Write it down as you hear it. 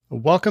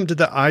Welcome to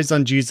the Eyes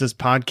on Jesus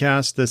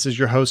podcast. This is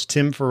your host,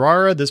 Tim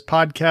Ferrara. This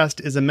podcast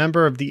is a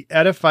member of the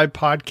Edify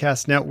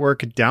Podcast Network.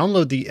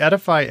 Download the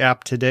Edify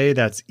app today.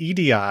 That's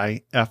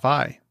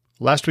EDIFI.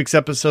 Last week's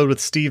episode with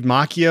Steve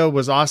Macchio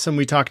was awesome.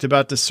 We talked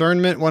about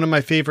discernment, one of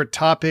my favorite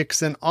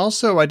topics. And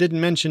also, I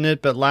didn't mention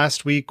it, but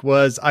last week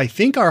was, I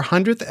think, our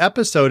 100th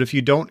episode, if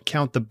you don't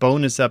count the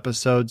bonus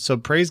episode. So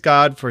praise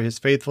God for his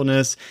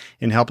faithfulness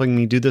in helping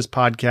me do this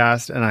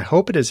podcast. And I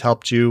hope it has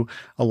helped you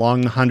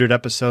along the 100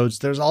 episodes.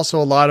 There's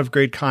also a lot of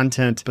great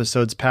content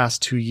episodes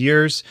past 2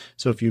 years.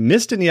 So if you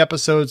missed any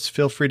episodes,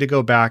 feel free to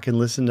go back and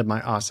listen to my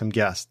awesome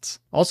guests.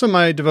 Also,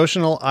 my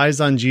devotional Eyes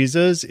on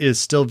Jesus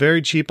is still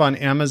very cheap on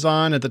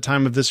Amazon at the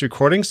time of this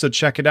recording, so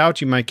check it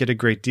out. You might get a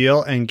great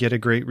deal and get a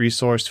great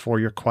resource for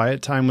your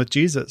quiet time with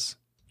Jesus.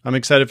 I'm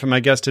excited for my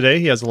guest today.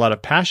 He has a lot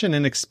of passion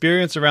and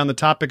experience around the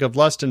topic of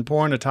lust and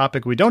porn, a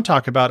topic we don't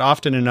talk about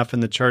often enough in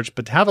the church,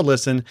 but have a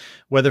listen,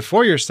 whether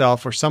for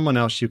yourself or someone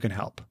else you can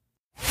help.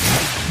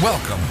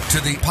 Welcome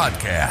to the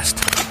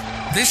podcast.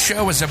 This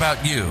show is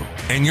about you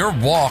and your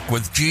walk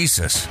with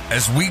Jesus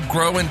as we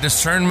grow in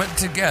discernment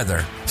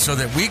together so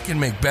that we can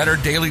make better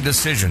daily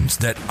decisions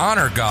that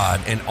honor God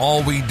in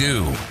all we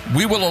do.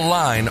 We will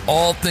align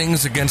all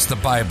things against the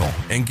Bible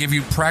and give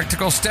you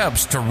practical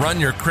steps to run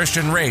your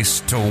Christian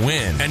race to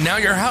win. And now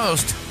your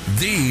host,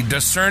 the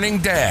discerning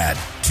dad,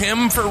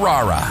 Tim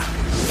Ferrara.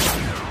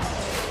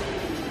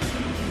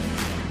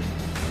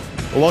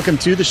 Well, welcome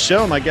to the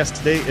show. My guest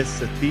today is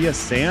Sathiya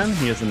Sam.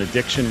 He is an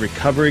addiction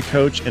recovery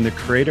coach and the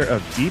creator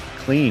of Deep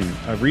Clean,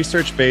 a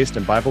research-based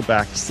and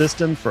Bible-backed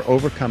system for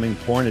overcoming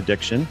porn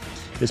addiction.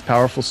 His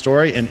powerful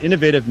story and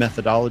innovative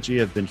methodology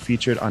have been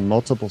featured on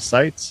multiple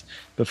sites.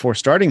 Before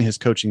starting his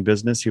coaching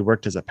business, he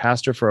worked as a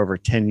pastor for over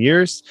 10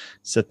 years.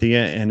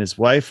 Sathiya and his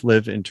wife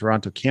live in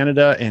Toronto,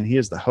 Canada, and he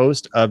is the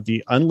host of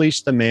the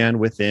Unleash the Man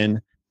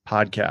Within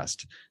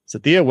podcast.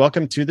 Sathiya,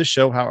 welcome to the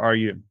show. How are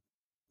you?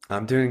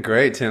 I'm doing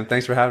great, Tim.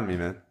 Thanks for having me,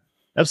 man.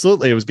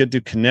 Absolutely. It was good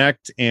to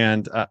connect.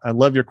 And I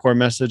love your core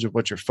message of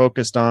what you're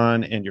focused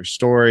on and your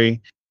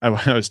story. I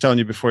was telling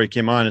you before you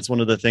came on, it's one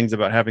of the things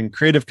about having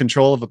creative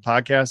control of a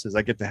podcast is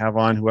I get to have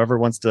on whoever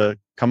wants to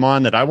come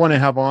on that I want to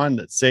have on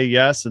that say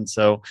yes. And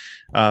so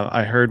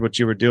I heard what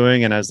you were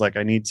doing and I was like,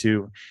 I need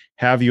to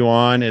have you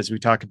on as we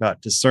talk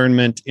about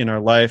discernment in our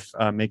life,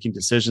 making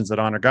decisions that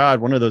honor God.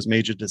 One of those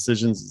major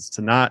decisions is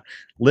to not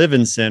live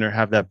in sin or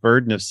have that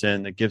burden of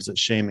sin that gives us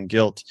shame and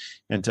guilt,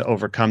 and to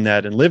overcome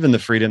that and live in the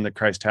freedom that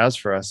Christ has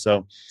for us.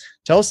 So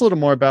tell us a little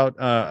more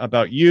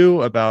about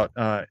you, about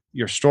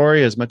your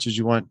story, as much as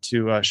you want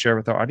to share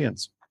with our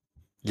audience.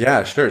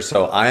 Yeah, sure.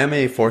 So I am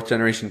a fourth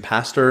generation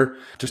pastor,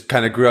 just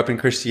kind of grew up in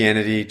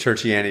Christianity,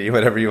 churchianity,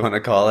 whatever you want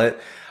to call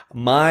it.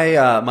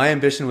 My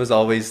ambition was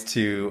always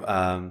to,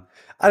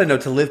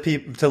 to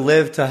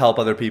live to help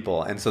other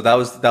people. And so that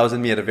was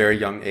in me at a very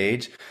young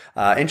age.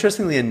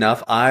 Interestingly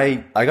enough,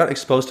 I got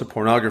exposed to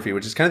pornography,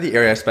 which is kind of the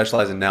area I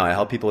specialize in now. I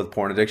help people with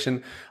porn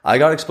addiction. I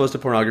got exposed to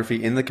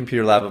pornography in the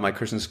computer lab of my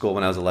Christian school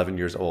when I was 11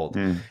 years old.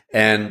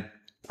 And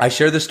I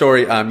share this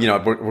story,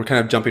 we're kind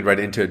of jumping right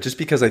into it just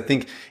because I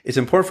think it's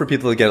important for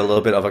people to get a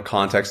little bit of a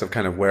context of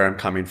kind of where I'm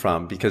coming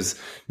from, because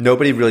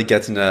nobody really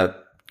gets into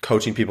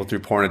coaching people through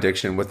porn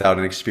addiction without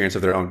an experience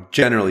of their own,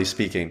 generally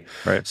speaking.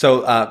 Right.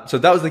 So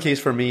that was the case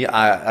for me.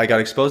 I got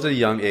exposed at a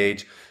young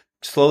age,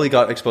 slowly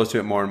got exposed to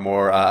it more and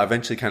more,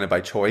 eventually kind of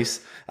by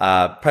choice,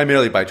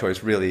 primarily by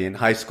choice, really. In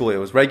high school, it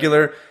was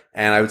regular.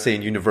 And I would say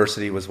in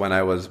university was when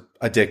I was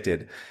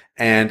addicted.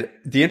 And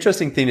the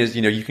interesting thing is,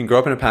 you can grow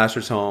up in a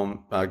pastor's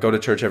home, go to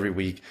church every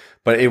week,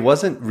 but it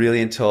wasn't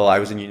really until I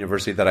was in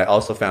university that I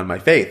also found my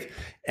faith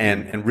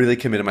and really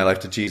committed my life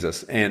to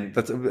Jesus. And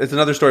it's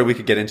another story we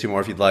could get into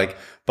more if you'd like.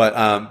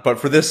 But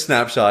for this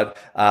snapshot,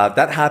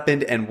 that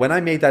happened. And when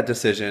I made that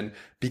decision,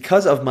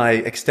 because of my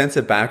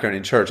extensive background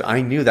in church,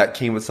 I knew that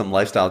came with some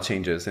lifestyle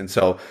changes. And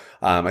so,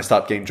 I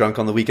stopped getting drunk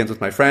on the weekends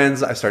with my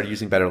friends. I started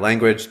using better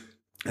language.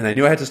 And I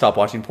knew I had to stop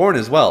watching porn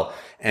as well.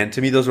 And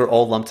to me, those were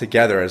all lumped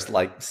together as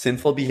like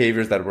sinful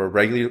behaviors that were a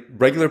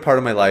regular part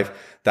of my life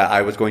that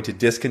I was going to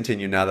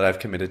discontinue now that I've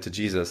committed to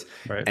Jesus.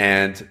 Right.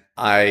 And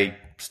I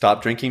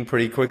stopped drinking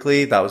pretty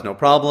quickly. That was no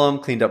problem.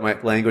 Cleaned up my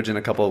language in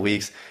a couple of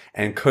weeks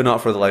and could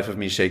not for the life of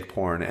me shake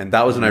porn. And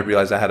that was when I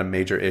realized I had a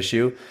major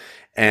issue.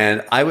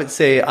 And I would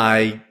say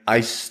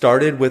I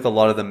started with a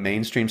lot of the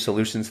mainstream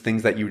solutions,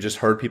 things that you just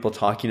heard people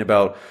talking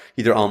about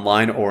either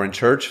online or in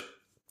church.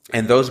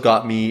 And those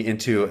got me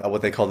into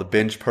what they call the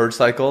binge purge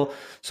cycle.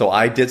 So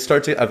I did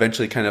start to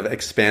eventually kind of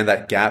expand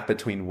that gap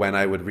between when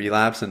I would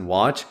relapse and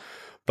watch.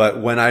 But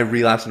when I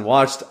relapsed and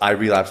watched, I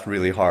relapsed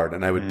really hard,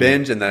 and I would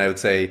binge, and then I would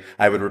say,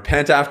 I would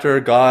repent after,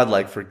 God,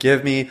 like,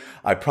 forgive me.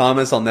 I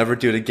promise I'll never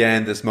do it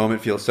again. This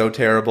moment feels so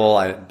terrible.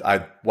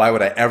 Why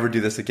would I ever do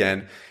this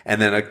again?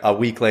 And then a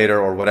week later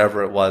or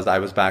whatever it was, I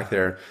was back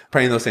there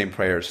praying those same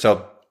prayers.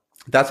 So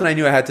that's when I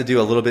knew I had to do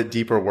a little bit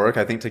deeper work,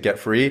 I think, to get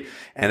free.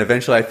 And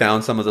eventually I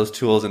found some of those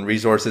tools and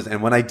resources.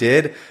 And when I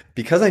did,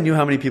 because I knew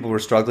how many people were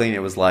struggling,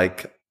 it was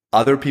like,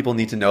 other people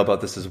need to know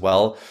about this as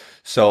well.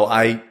 So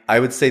I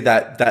would say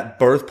that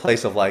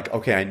birthplace of like,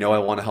 okay, I know I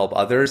want to help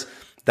others.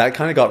 that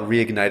kind of got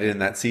reignited in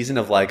that season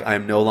of like,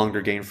 I'm no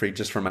longer gain free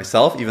just for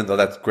myself, even though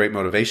that's great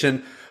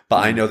motivation.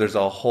 But I know there's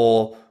a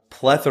whole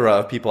plethora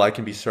of people I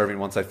can be serving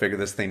once I figure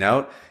this thing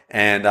out.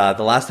 And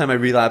the last time I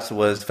relapsed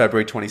was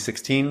February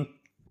 2016.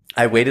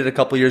 I waited a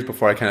couple years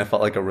before I kind of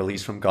felt like a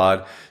release from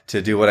God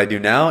to do what I do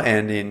now.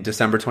 And in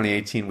December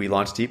 2018, we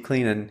launched Deep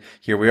Clean, and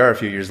here we are a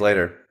few years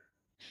later.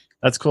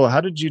 That's cool.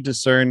 How did you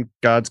discern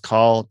God's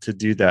call to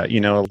do that? You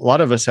know, a lot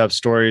of us have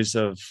stories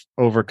of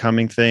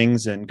overcoming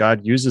things, and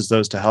God uses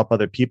those to help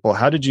other people.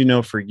 How did you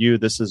know for you,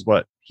 this is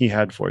what he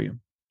had for you?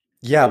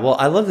 Yeah, well,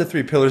 I love the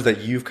three pillars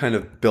that you've kind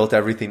of built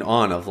everything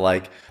on, of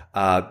like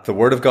the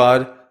Word of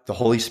God, the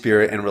Holy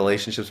Spirit, and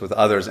relationships with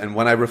others. And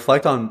when I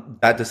reflect on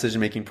that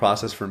decision-making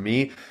process for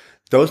me,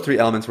 those three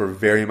elements were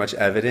very much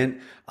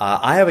evident.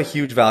 I have a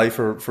huge value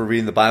for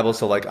reading the Bible.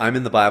 So like, I'm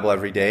in the Bible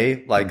every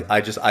day. Like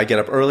I get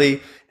up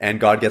early and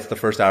God gets the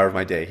first hour of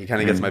my day. He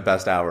kind of gets my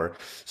best hour.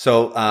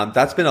 So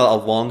that's been a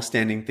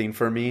long-standing thing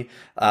for me.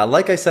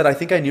 Like I said, I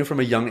think I knew from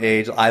a young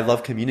age, I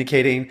love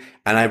communicating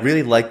and I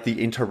really like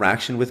the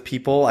interaction with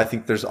people. I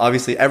think there's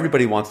obviously,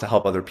 everybody wants to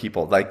help other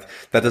people. Like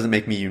that doesn't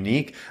make me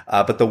unique.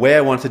 But the way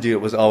I wanted to do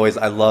it was always,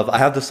 I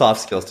have the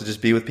soft skills to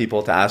just be with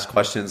people, to ask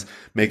questions,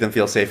 make them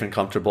feel safe and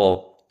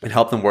comfortable, and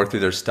help them work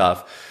through their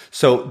stuff.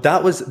 So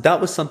that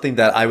was something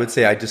that I would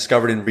say I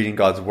discovered in reading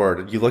God's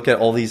word. You look at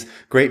all these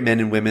great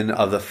men and women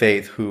of the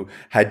faith who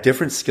had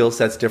different skill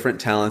sets, different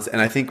talents. And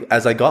I think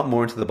as I got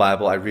more into the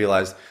Bible, I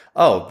realized,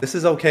 oh, this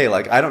is okay.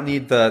 Like I don't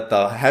need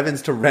the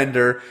heavens to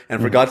render and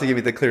for God to give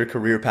me the clear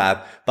career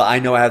path, but I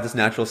know I have this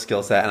natural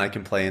skill set and I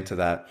can play into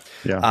that.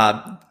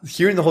 Yeah.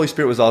 Hearing the Holy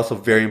Spirit was also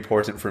very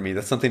important for me.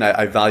 That's something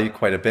I value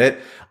quite a bit.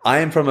 I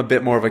am from a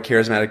bit more of a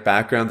charismatic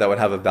background that would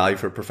have a value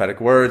for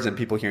prophetic words and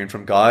people hearing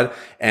from God.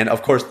 And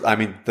of course, I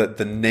mean,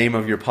 the name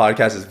of your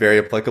podcast is very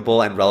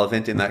applicable and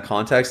relevant in that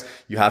context.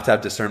 You have to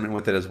have discernment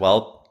with it as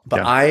well.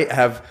 But I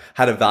have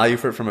had a value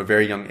for it from a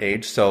very young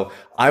age. So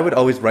I would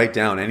always write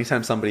down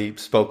anytime somebody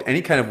spoke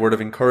any kind of word of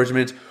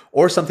encouragement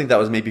or something that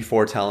was maybe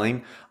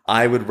foretelling,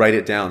 I would write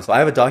it down. So I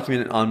have a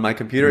document on my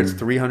computer. It's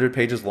 300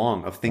 pages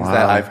long of things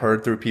that I've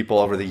heard through people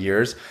over the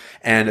years.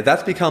 And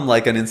that's become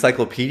like an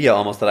encyclopedia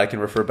almost that I can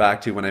refer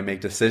back to when I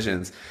make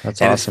decisions. That's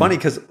and awesome. It's funny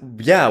because,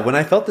 when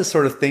I felt this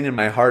sort of thing in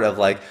my heart of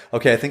like,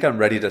 okay, I think I'm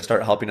ready to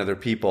start helping other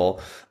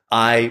people,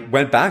 I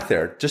went back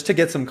there just to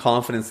get some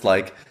confidence,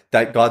 like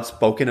that God's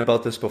spoken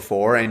about this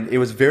before. And it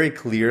was very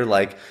clear,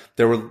 like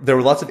there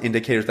were lots of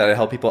indicators that I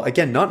help people.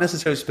 Again, not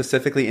necessarily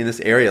specifically in this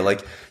area.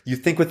 Like you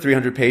think with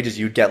 300 pages,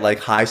 you'd get like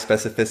high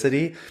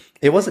specificity.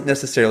 It wasn't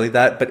necessarily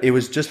that, but it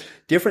was just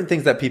different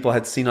things that people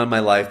had seen on my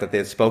life that they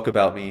had spoke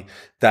about me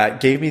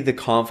that gave me the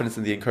confidence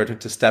and the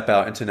encouragement to step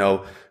out and to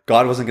know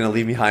God wasn't going to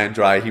leave me high and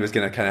dry. He was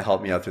going to kind of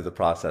help me out through the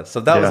process. So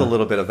that was a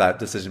little bit of that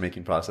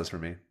decision-making process for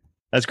me.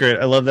 That's great.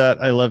 I love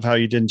that. I love how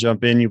you didn't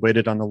jump in. You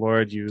waited on the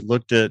Lord. You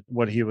looked at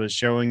what he was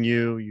showing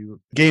you. You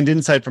gained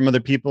insight from other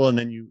people. And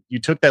then you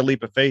took that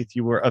leap of faith.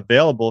 You were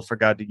available for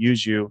God to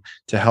use you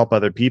to help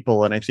other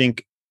people. And I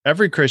think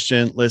every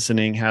Christian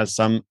listening has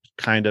some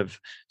kind of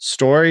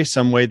story,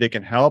 some way they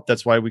can help.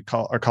 That's why we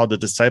are called to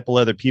disciple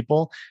other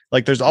people.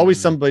 Like there's always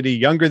somebody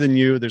younger than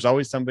you. There's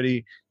always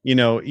somebody,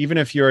 even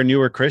if you're a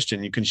newer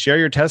Christian, you can share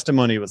your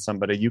testimony with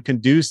somebody. You can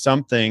do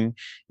something.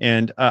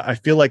 And I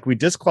feel like we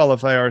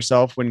disqualify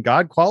ourselves when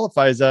God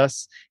qualifies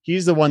us.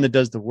 He's the one that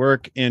does the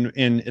work. And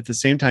at the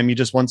same time, he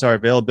just wants our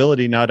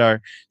availability, not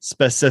our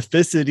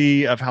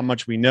specificity of how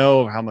much we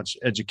know, of how much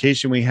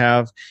education we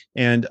have.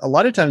 And a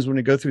lot of times when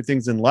we go through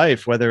things in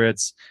life, whether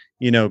it's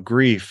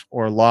grief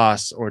or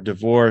loss or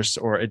divorce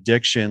or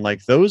addiction,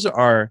 like those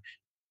are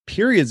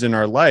periods in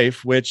our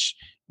life, which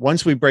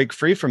once we break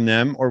free from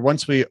them or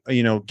once we,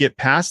 get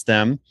past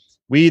them,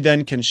 we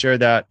then can share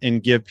that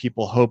and give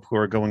people hope who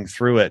are going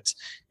through it.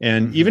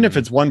 And even if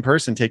it's one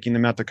person taking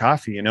them out to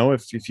coffee,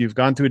 if you've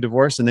gone through a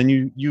divorce and then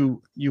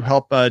you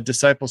help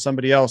disciple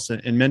somebody else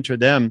and mentor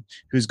them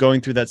who's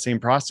going through that same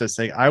process,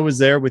 say, I was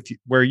there with you,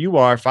 where you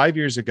are 5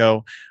 years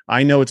ago.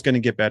 I know it's going to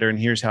get better and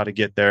here's how to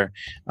get there.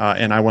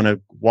 And I want to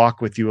walk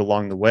with you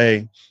along the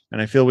way.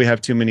 And I feel we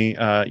have too many,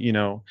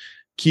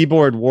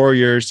 keyboard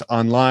warriors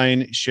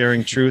online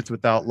sharing truth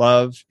without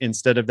love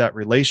instead of that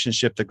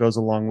relationship that goes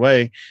a long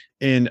way.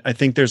 And I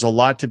think there's a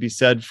lot to be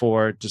said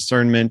for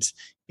discernment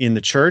in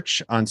the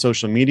church on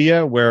social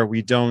media, where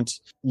we don't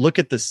look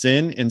at the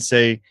sin and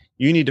say,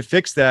 you need to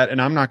fix that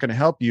and I'm not going to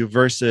help you,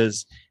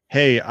 versus,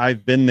 hey,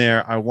 I've been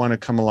there. I want to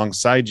come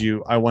alongside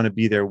you. I want to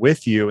be there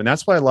with you. And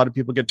that's why a lot of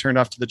people get turned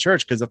off to the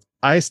church. Because if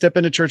I step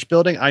into a church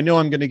building, I know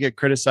I'm going to get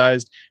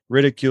criticized,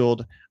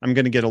 ridiculed. I'm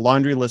going to get a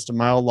laundry list a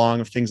mile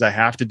long of things I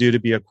have to do to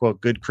be a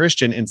quote good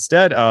Christian,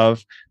 instead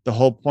of the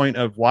whole point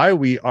of why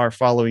we are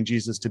following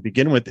Jesus to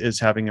begin with is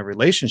having a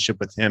relationship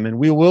with him. And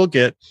we will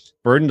get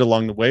burdened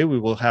along the way. We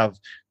will have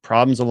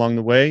problems along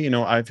the way.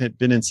 I've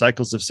been in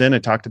cycles of sin. I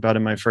talked about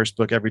in my first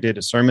book, Everyday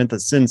Discernment, the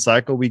sin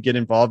cycle we get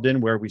involved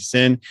in, where we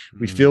sin,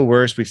 we feel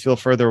worse, we feel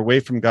further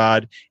away from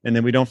God, and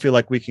then we don't feel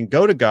like we can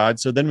go to God.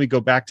 So then we go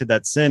back to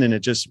that sin, and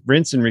it just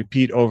rinse and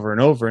repeat over and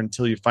over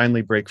until you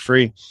finally break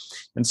free.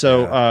 And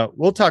so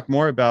we'll talk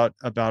more about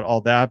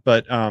all that.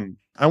 But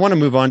I want to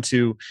move on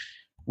to,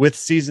 with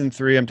season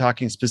 3, I'm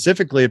talking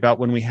specifically about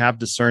when we have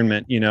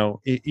discernment.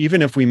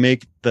 Even if we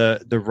make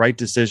the right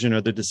decision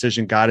or the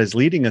decision God is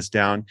leading us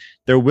down,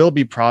 there will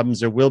be problems,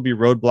 there will be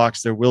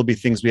roadblocks, there will be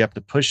things we have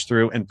to push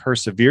through and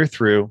persevere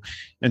through.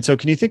 And so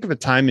can you think of a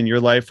time in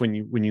your life when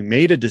you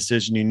made a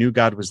decision, you knew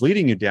God was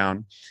leading you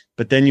down,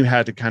 but then you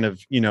had to kind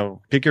of,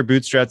 pick your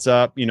bootstraps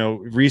up,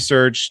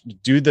 research,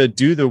 do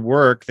the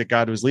work that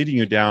God was leading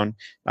you down,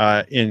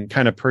 and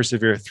kind of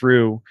persevere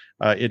through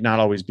it not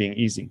always being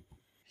easy?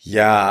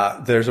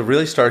 Yeah, there's a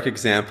really stark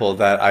example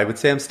that I would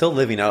say I'm still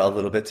living out a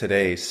little bit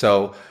today.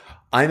 So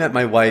I met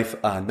my wife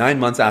 9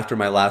 months after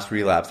my last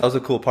relapse. That was a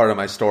cool part of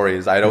my story,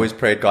 is I'd always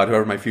prayed, God,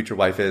 whoever my future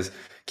wife is,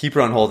 keep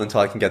her on hold until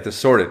I can get this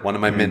sorted. One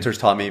of my mentors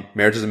taught me,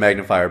 marriage is a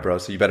magnifier, bro.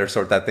 So you better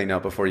sort that thing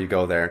out before you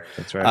go there.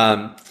 That's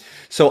right.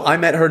 So I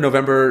met her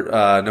November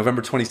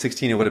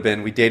 2016. It would have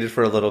been. We dated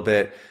for a little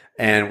bit,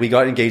 and we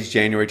got engaged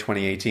January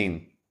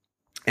 2018.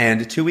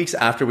 And 2 weeks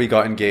after we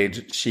got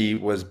engaged, she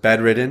was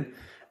bedridden,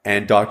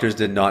 and doctors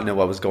did not know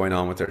what was going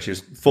on with her. She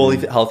was fully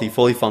healthy,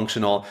 fully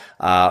functional,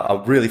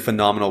 a really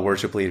phenomenal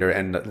worship leader,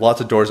 and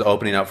lots of doors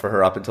opening up for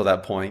her up until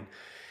that point.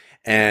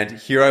 And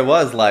here I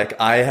was, like,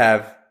 I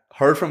have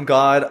heard from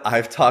God.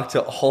 I've talked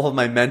to all of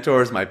my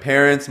mentors, my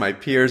parents, my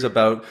peers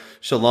about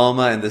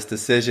Shaloma and this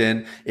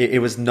decision.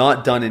 It was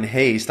not done in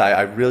haste.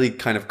 I really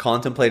kind of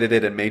contemplated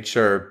it and made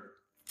sure,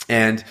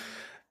 and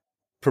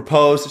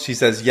proposed. She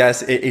says,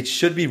 yes, it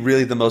should be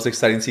really the most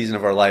exciting season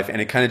of our life. And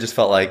it kind of just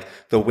felt like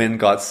the wind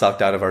got sucked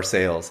out of our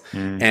sails.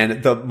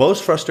 And the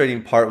most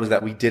frustrating part was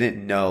that we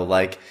didn't know,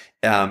 like,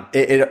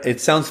 it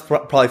sounds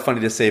probably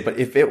funny to say, but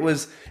if it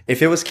was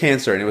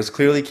cancer, and it was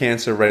clearly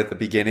cancer right at the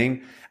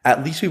beginning,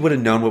 at least we would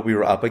have known what we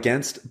were up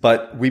against.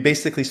 But we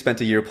basically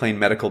spent a year playing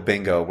medical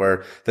bingo,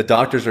 where the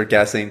doctors are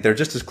guessing. They're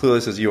just as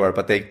clueless as you are,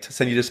 but they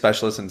send you to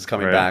specialists and it's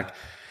coming back.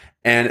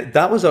 And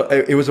that was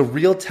it was a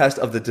real test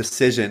of the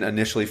decision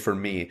initially for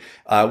me,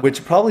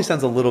 which probably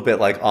sounds a little bit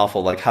like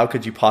awful. Like, how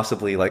could you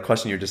possibly like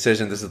question your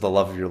decision? This is the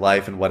love of your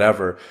life and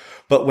whatever.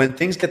 But when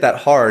things get that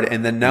hard,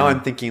 and then now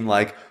I'm thinking,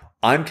 like,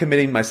 I'm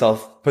committing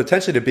myself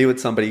potentially to be with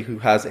somebody who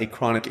has a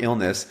chronic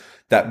illness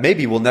that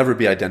maybe will never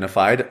be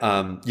identified.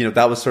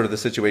 That was sort of the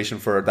situation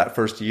for that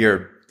first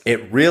year.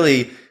 It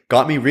really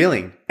got me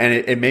reeling, and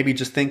it made me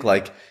just think,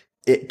 like,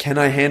 can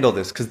I handle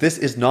this? Because this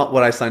is not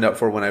what I signed up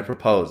for when I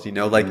proposed.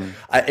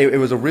 It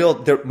was a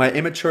real, my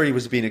immaturity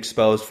was being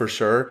exposed for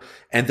sure.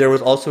 And there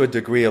was also a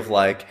degree of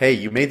like, hey,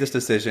 you made this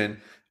decision.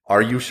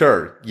 Are you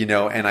sure?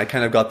 And I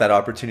kind of got that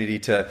opportunity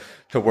to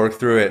work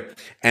through it.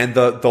 And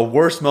the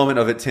worst moment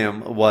of it,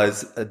 Tim,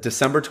 was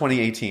December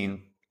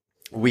 2018.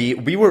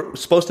 We were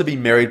supposed to be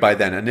married by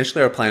then.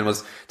 Initially, our plan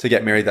was to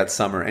get married that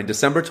summer. In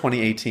December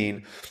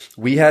 2018,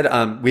 we had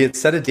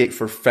set a date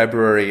for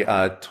February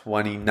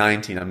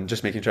 2019. I'm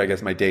just making sure I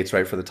get my dates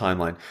right for the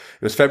timeline.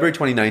 It was February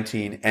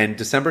 2019, and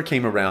December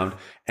came around,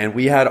 and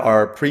we had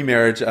our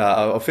pre-marriage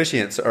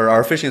officiants, or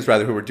our officiants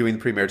rather, who were doing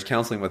pre-marriage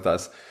counseling with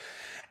us.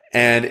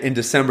 And in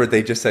December,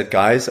 they just said,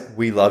 guys,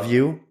 we love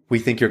you. We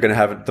think you're going to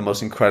have the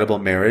most incredible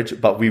marriage,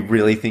 but we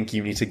really think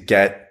you need to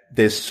get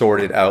this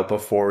sorted out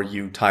before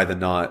you tie the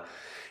knot.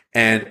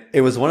 And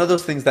it was one of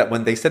those things that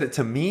when they said it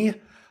to me,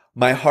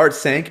 my heart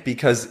sank,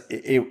 because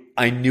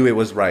I knew it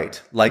was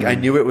right. Like, I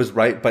knew it was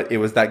right, but it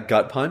was that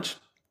gut punch.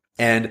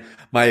 And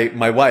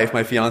my wife,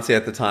 my fiance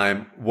at the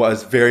time,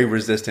 was very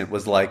resistant,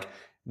 was like,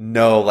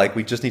 no, like,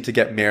 we just need to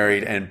get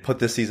married and put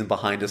this season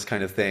behind us,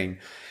 kind of thing.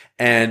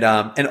 And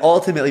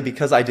ultimately,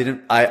 because I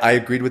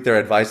agreed with their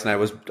advice, and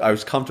I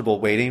was comfortable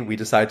waiting, we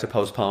decided to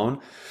postpone.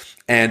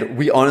 And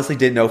we honestly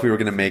didn't know if we were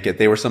going to make it.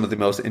 They were some of the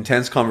most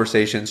intense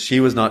conversations. She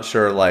was not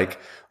sure, like,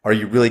 are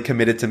you really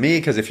committed to me?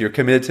 Because if you're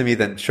committed to me,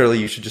 then surely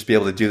you should just be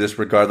able to do this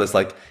regardless,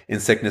 like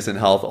in sickness and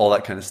health, all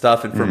that kind of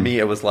stuff. And for me,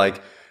 it was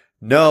like,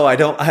 no,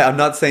 I'm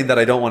not saying that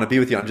I don't want to be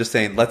with you. I'm just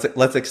saying,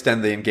 let's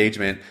extend the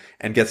engagement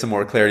and get some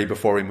more clarity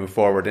before we move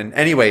forward. And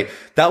anyway,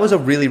 that was a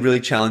really, really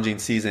challenging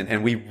season.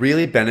 And we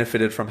really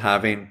benefited from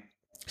having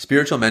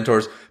spiritual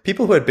mentors,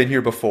 people who had been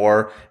here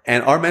before.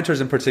 And our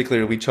mentors in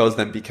particular, we chose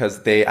them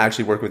because they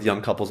actually work with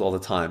young couples all the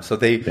time. So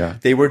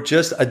they were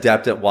just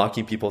adept at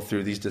walking people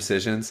through these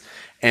decisions.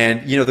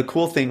 And, the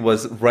cool thing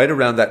was, right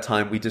around that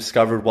time, we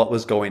discovered what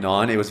was going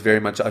on. It was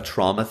very much a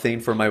trauma thing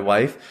for my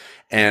wife.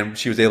 And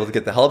she was able to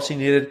get the help she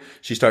needed.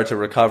 She started to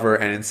recover.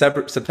 And in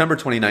September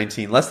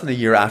 2019, less than a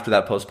year after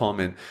that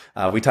postponement,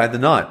 we tied the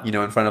knot,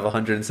 in front of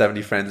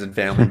 170 friends and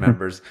family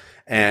members.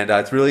 And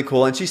it's really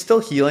cool. And she's still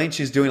healing.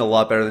 She's doing a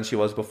lot better than she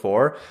was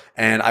before.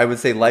 And I would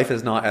say life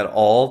has not at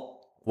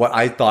all what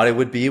I thought it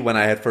would be when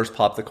I had first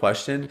popped the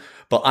question.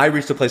 But I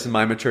reached a place in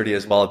my maturity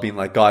as well of being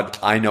like, God,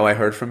 I know I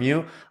heard from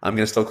you. I'm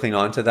going to still cling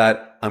on to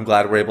that. I'm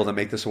glad we're able to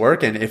make this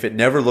work. And if it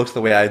never looks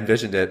the way I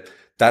envisioned it,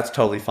 that's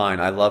totally fine.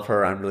 I love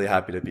her. I'm really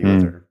happy to be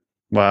with her.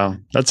 Wow.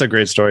 That's a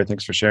great story.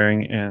 Thanks for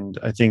sharing. And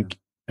I think,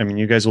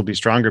 you guys will be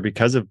stronger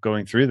because of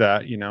going through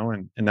that,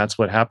 and that's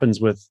what happens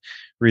with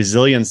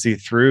resiliency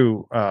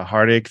through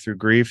heartache, through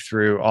grief,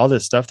 through all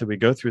this stuff that we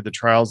go through, the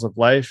trials of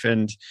life.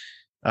 And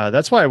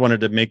that's why I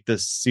wanted to make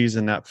this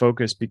season that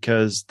focus,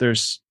 because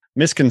there's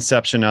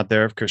misconception out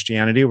there of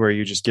Christianity where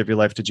you just give your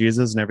life to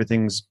Jesus and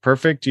everything's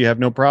perfect. You have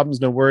no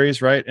problems, no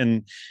worries, right?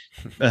 And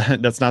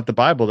that's not the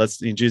Bible.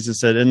 Jesus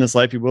said, in this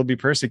life, you will be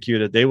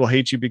persecuted. They will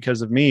hate you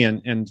because of me.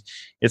 And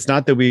it's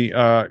not that we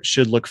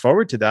should look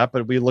forward to that,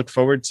 but we look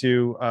forward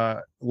to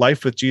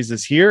life with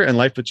Jesus here and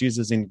life with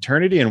Jesus in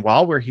eternity. And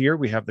while we're here,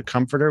 we have the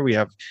comforter, we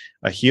have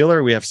a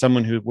healer, we have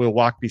someone who will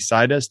walk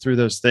beside us through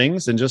those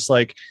things. And just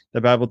like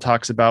the Bible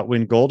talks about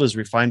when gold is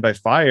refined by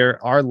fire,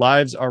 our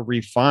lives are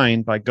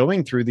refined by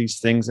going through these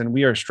things, and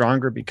we are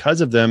stronger because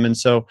of them. And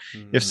so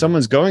if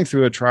someone's going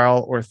through a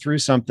trial or through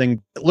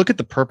something, look at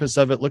the purpose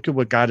of it. Look at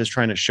what God is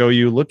trying to show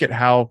you. Look at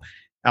how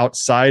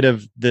outside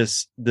of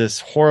this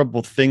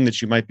horrible thing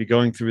that you might be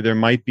going through, there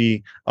might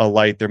be a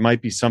light. There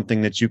might be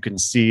something that you can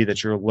see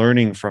that you're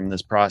learning from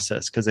this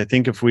process. Because I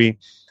think if we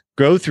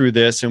go through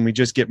this and we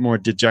just get more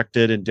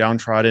dejected and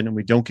downtrodden and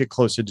we don't get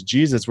closer to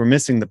Jesus, we're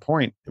missing the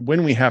point.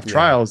 When we have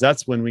trials,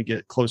 that's when we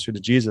get closer to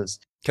Jesus.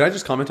 Can I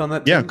just comment on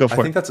that? Yeah, go for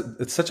it. I think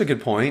it's such a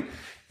good point.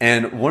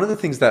 And one of the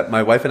things that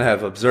my wife and I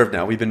have observed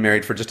now, we've been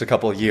married for just a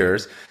couple of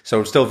years, so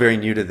we're still very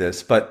new to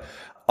this, but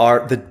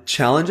the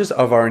challenges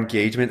of our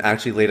engagement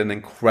actually laid an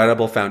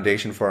incredible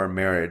foundation for our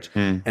marriage.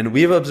 And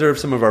we've observed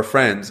some of our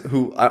friends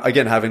who,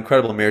 again, have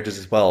incredible marriages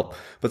as well.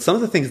 But some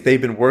of the things they've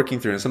been working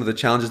through and some of the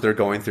challenges they're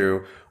going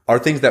through are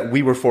things that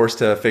we were forced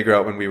to figure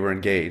out when we were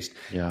engaged.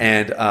 Yeah.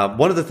 And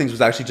one of the things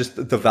was actually just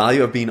the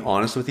value of being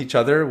honest with each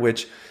other,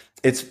 which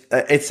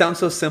it sounds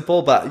so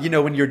simple, but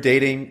when you're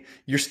dating,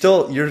 you're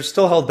still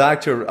held back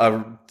to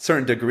a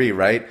certain degree,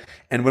 right?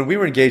 And when we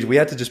were engaged, we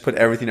had to just put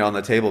everything on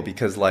the table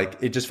because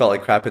it just felt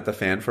like crap hit the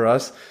fan for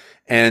us.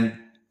 And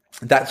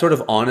that sort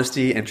of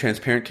honesty and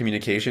transparent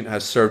communication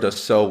has served us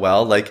so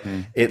well.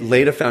 It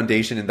laid a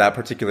foundation in that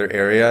particular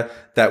area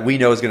that we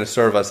know is going to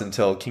serve us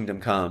until kingdom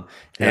come.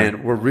 Yeah.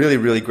 And we're really,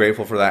 really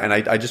grateful for that. And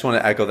I just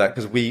want to echo that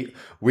because we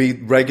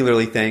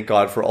regularly thank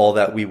God for all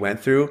that we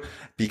went through,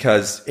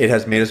 because it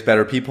has made us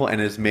better people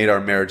and it has made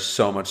our marriage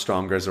so much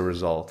stronger as a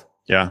result.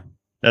 Yeah,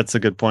 that's a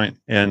good point.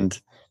 And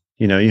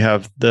you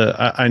have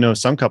I know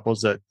some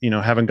couples that,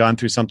 haven't gone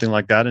through something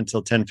like that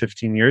until 10,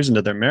 15 years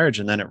into their marriage,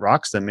 and then it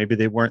rocks them. Maybe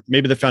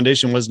the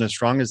foundation wasn't as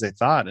strong as they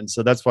thought. And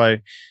so that's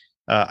why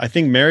I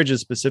think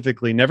marriages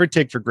specifically, never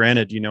take for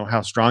granted,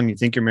 how strong you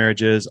think your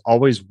marriage is.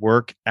 Always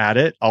work at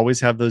it.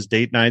 Always have those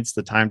date nights,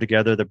 the time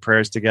together, the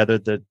prayers together,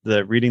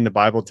 the reading the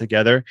Bible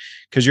together,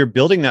 because you're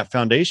building that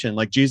foundation.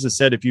 Like Jesus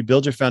said, if you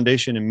build your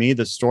foundation in me,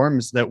 the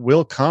storms that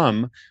will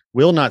come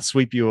will not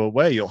sweep you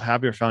away. You'll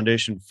have your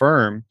foundation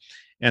firm.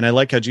 And I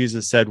like how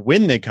Jesus said,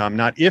 when they come,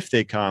 not if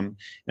they come.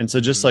 And so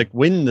just like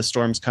when the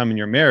storms come in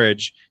your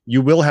marriage, you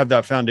will have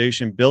that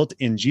foundation built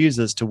in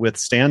Jesus to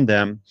withstand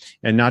them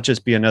and not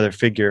just be another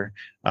figure.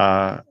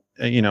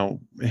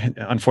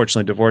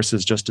 Unfortunately, divorce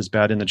is just as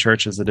bad in the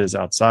church as it is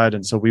outside.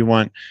 And so we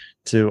want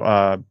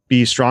to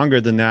be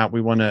stronger than that.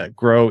 We want to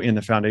grow in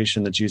the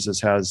foundation that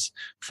Jesus has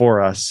for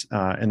us.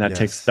 And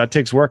that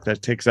takes work,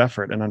 that takes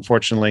effort. And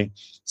unfortunately,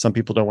 some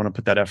people don't want to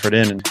put that effort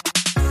in.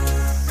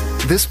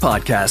 This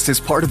podcast is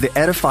part of the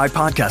Edify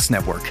Podcast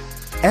Network.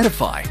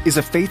 Edify is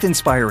a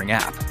faith-inspiring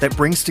app that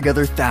brings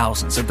together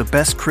thousands of the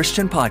best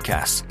Christian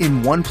podcasts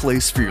in one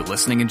place for your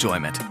listening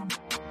enjoyment.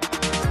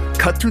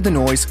 Cut through the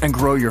noise and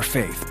grow your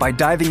faith by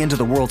diving into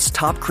the world's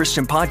top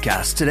Christian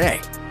podcasts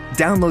today.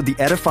 Download the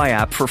Edify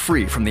app for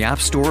free from the App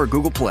Store or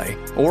Google Play,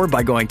 or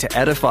by going to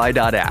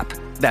edify.app.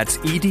 That's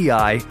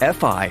edifi.app.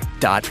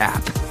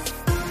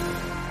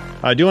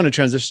 I do want to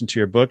transition to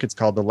your book. It's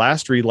called The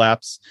Last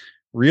Relapse: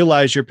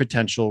 Realize Your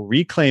Potential,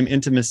 Reclaim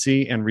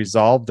Intimacy, and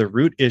Resolve the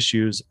Root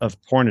Issues of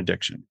Porn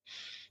Addiction.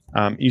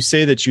 You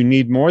say that you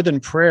need more than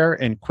prayer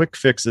and quick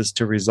fixes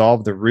to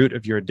resolve the root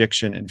of your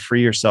addiction and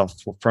free yourself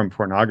from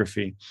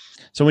pornography.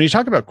 So when you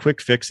talk about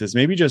quick fixes,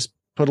 maybe just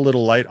put a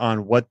little light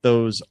on what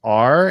those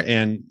are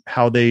and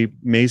how they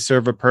may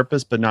serve a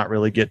purpose, but not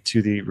really get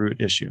to the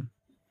root issue.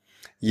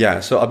 Yeah,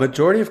 so a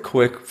majority of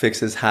quick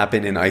fixes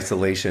happen in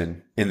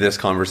isolation in this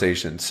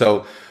conversation.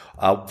 So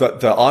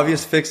the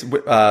obvious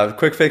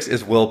quick fix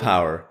is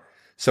willpower.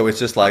 So it's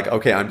just like,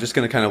 okay, I'm just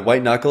going to kind of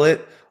white knuckle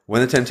it.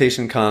 When the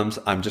temptation comes,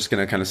 I'm just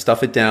going to kind of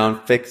stuff it down,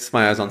 fix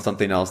my eyes on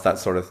something else, that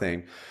sort of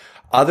thing.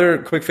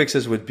 Other quick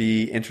fixes would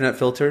be internet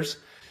filters.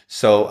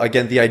 So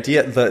again, the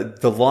idea,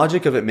 the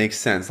logic of it makes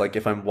sense. Like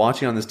if I'm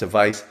watching on this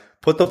device,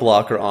 put the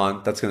blocker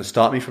on, that's going to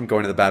stop me from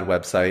going to the bad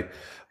website.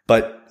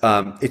 But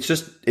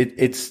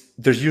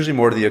there's usually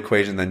more to the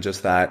equation than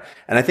just that.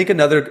 And I think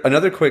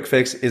another quick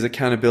fix is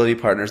accountability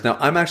partners. Now,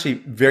 I'm actually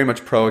very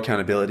much pro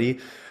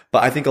accountability,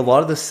 But I think a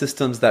lot of the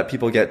systems that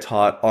people get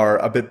taught are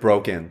a bit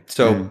broken.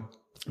 So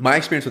my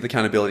experience with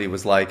accountability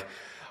was like,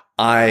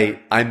 I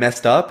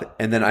messed up,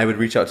 and then I would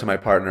reach out to my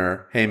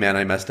partner. Hey man,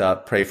 I messed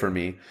up. Pray for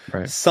me.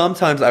 Right.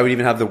 Sometimes I would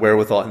even have the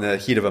wherewithal in the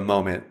heat of a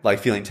moment, like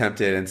feeling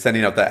tempted and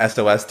sending out the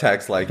SOS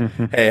text, like,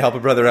 hey, help a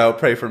brother out,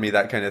 pray for me,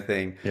 that kind of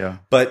thing. Yeah.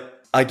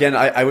 But again,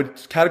 I would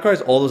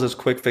categorize all those as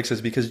quick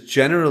fixes because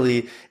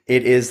generally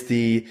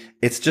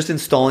it's just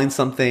installing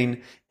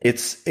something.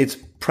 It's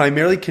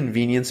primarily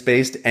convenience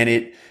based, and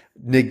it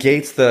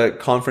negates the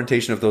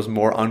confrontation of those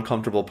more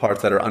uncomfortable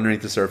parts that are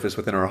underneath the surface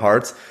within our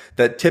hearts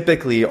that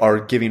typically are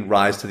giving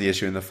rise to the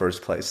issue in the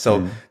first place.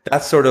 So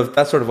that's sort of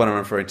what I'm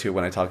referring to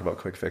when I talk about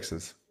quick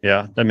fixes.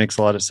 Yeah, that makes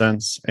a lot of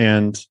sense.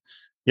 And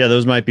yeah,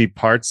 those might be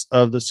parts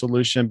of the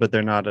solution, but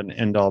they're not an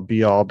end all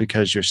be all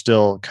because you're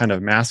still kind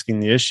of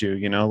masking the issue.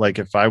 Like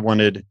if I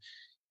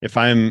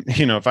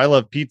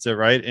love pizza,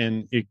 right?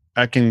 And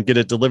I can get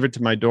it delivered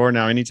to my door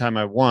now anytime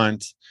I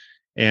want,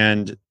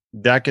 and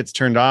that gets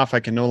turned off,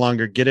 I can no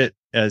longer get it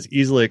as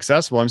easily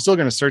accessible. I'm still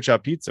going to search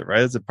out pizza,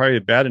 right? That's probably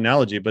a bad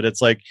analogy, but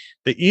it's like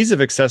the ease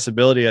of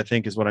accessibility, I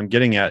think, is what I'm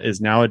getting at,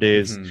 is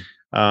nowadays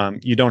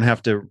you don't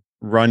have to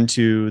run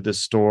to the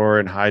store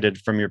and hide it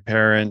from your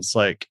parents.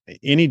 Like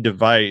any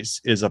device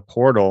is a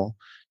portal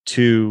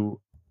to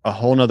a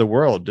whole nother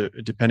world,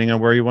 depending on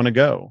where you want to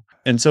go.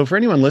 And so for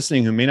anyone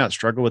listening who may not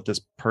struggle with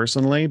this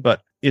personally,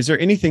 but is there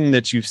anything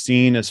that you've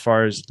seen as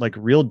far as like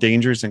real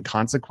dangers and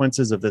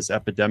consequences of this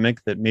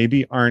epidemic that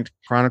maybe aren't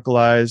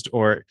chronicalized,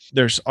 or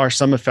there are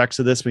some effects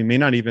of this we may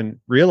not even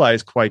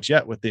realize quite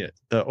yet with the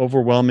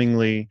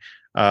overwhelmingly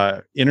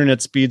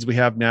internet speeds we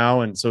have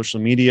now and social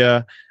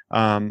media?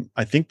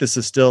 I think this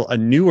is still a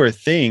newer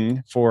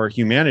thing for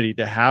humanity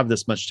to have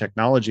this much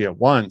technology at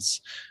once.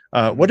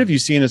 What have you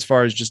seen as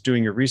far as just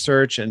doing your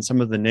research and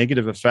some of the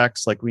negative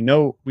effects? Like we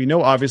know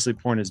obviously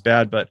porn is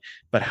bad, but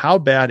how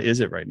bad is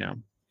it right now?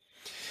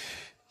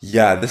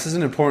 Yeah, this is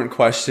an important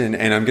question,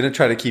 and I'm going to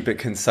try to keep it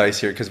concise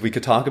here because we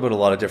could talk about a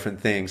lot of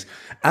different things.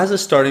 As a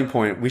starting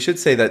point, we should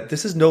say that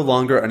this is no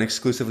longer an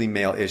exclusively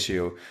male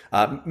issue.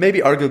 Maybe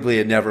arguably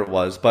it never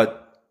was,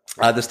 but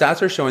the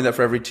stats are showing that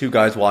for every 2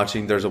 guys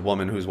watching, there's a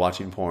woman who's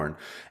watching porn.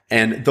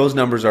 And those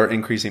numbers are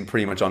increasing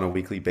pretty much on a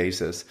weekly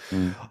basis.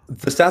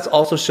 The stats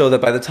also show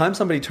that by the time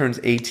somebody turns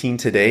 18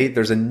 today,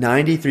 there's a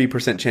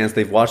 93% chance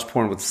they've watched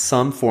porn with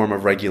some form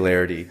of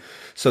regularity.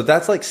 So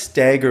that's like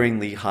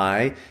staggeringly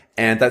high.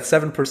 And that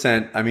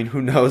 7%, I mean,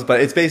 who knows? But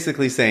it's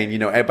basically saying,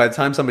 by the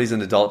time somebody's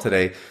an adult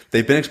today,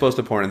 they've been exposed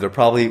to porn and they're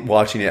probably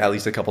watching it at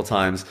least a couple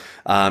times,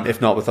 if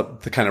not with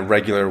the kind of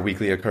regular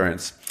weekly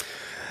occurrence.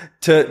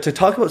 To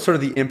talk about sort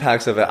of the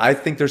impacts of it, I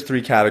think there's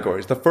 3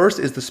 categories. The first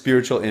is the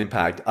spiritual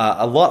impact.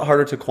 A lot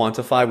harder to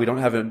quantify. We don't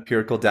have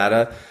empirical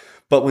data.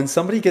 But when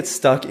somebody gets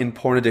stuck in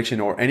porn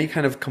addiction or any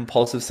kind of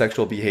compulsive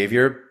sexual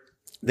behavior,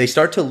 they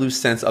start to lose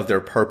sense of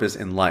their purpose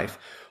in life.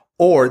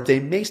 Or they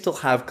may still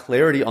have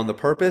clarity on the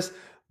purpose,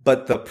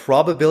 but the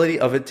probability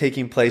of it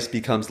taking place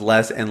becomes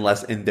less and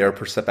less in their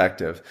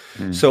perspective.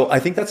 So I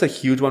think that's a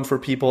huge one for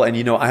people. And,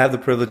 I have the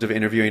privilege of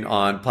interviewing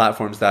on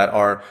platforms that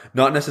are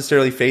not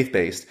necessarily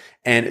faith-based.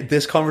 And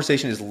this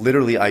conversation is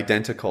literally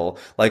identical.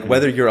 Like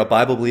whether you're a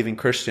Bible-believing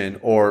Christian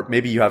or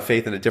maybe you have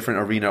faith in a different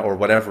arena or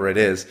whatever it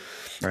is,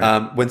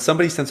 right. When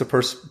somebody's sense of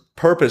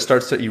purpose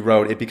starts to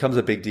erode, it becomes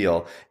a big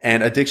deal.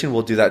 And addiction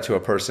will do that to a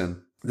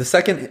person. The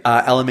second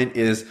element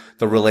is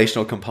the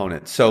relational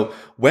component. So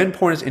when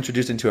porn is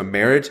introduced into a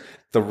marriage,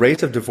 the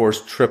rates of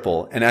divorce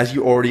triple. And as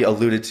you already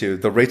alluded to,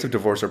 the rates of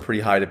divorce are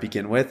pretty high to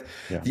begin with.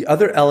 Yeah. The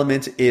other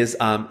element is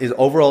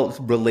overall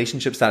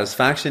relationship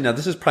satisfaction. Now,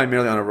 this is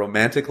primarily on a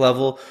romantic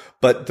level,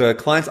 but the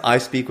clients I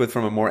speak with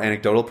from a more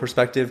anecdotal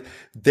perspective,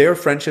 their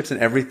friendships and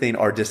everything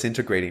are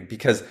disintegrating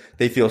because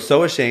they feel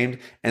so ashamed.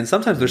 And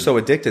sometimes they're so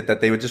addicted that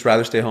they would just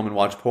rather stay home and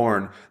watch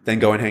porn than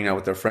go and hang out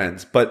with their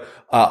friends. But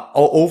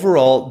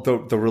overall,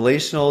 the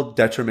relational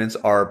detriments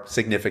are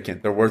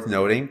significant. They're worth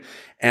noting.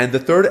 And the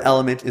third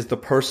element is the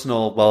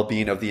personal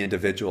well-being of the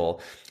individual.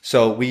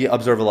 So we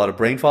observe a lot of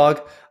brain fog.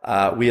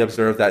 We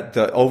observe that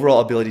the overall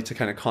ability to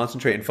kind of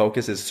concentrate and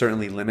focus is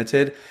certainly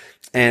limited.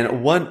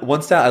 And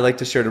one stat I like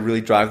to share to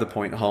really drive the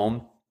point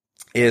home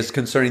is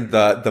concerning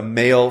the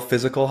male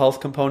physical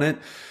health component.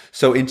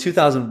 So in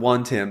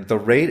 2001, Tim, the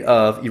rate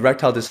of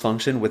erectile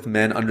dysfunction with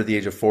men under the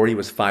age of 40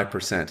 was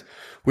 5%,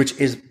 which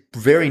is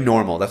very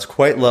normal. That's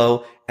quite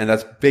low. And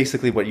that's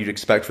basically what you'd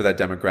expect for that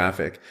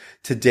demographic.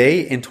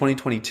 Today in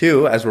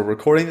 2022, as we're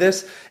recording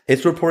this,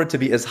 it's reported to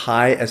be as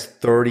high as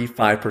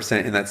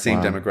 35% in that same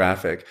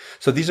demographic.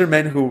 So these are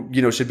men who,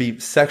 should be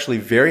sexually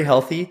very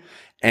healthy,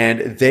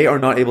 and they are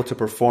not able to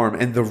perform.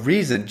 And the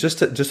reason, just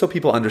so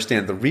people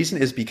understand, the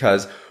reason is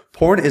because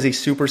porn is a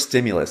super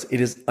stimulus. It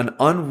is an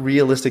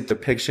unrealistic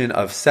depiction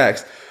of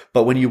sex.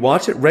 But when you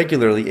watch it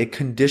regularly, it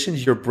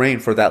conditions your brain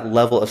for that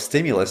level of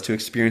stimulus to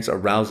experience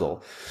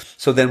arousal.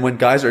 So then when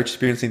guys are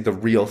experiencing the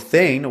real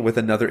thing with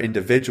another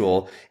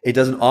individual, it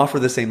doesn't offer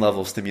the same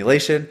level of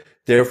stimulation.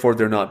 Therefore,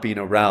 they're not being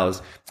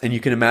aroused. And you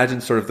can imagine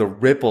sort of the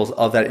ripples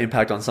of that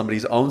impact on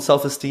somebody's own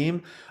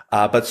self-esteem,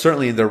 but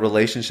certainly in their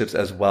relationships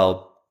as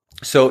well.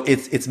 So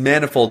it's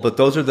manifold, but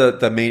those are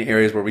the main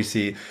areas where we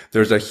see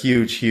there's a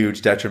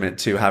huge detriment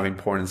to having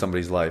porn in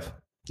somebody's life.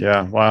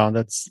 Yeah. Wow.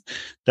 That's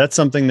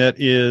something that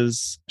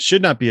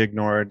should not be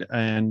ignored.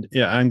 And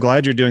yeah, I'm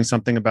glad you're doing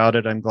something about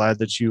it. I'm glad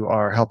that you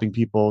are helping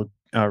people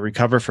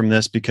recover from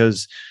this,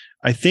 because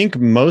I think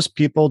most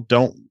people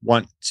don't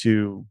want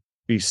to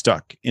be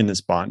stuck in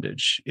this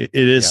bondage. It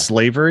is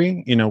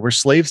slavery. We're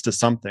slaves to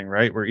something,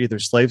 right? We're either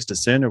slaves to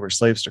sin or we're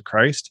slaves to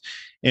Christ.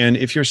 And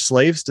if you're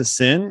slaves to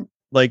sin,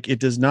 like, it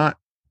does not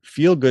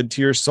feel good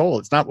to your soul.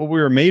 It's not what we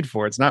were made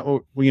for. It's not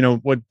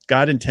what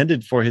God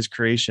intended for his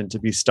creation, to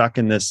be stuck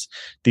in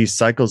these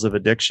cycles of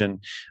addiction.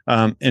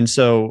 And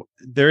so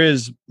there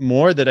is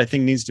more that I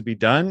think needs to be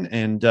done.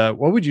 And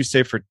what would you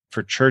say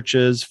for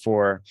churches,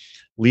 for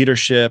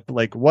leadership?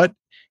 Like, what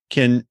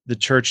can the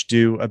church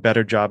do a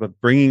better job of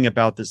bringing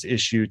about this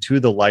issue to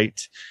the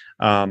light,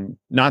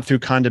 not through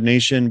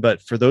condemnation,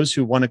 but for those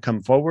who want to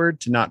come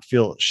forward to not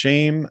feel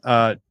shame,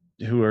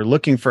 who are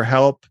looking for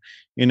help?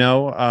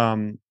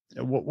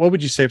 What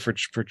would you say for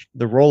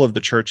the role of the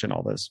church in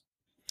all this?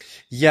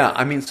 Yeah,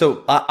 I mean,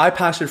 so I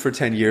pastored for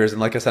 10 years, and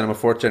like I said, I'm a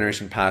fourth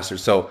generation pastor.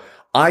 So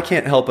I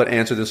can't help but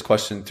answer this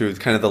question through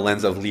kind of the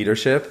lens of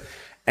leadership.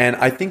 And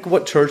I think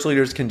what church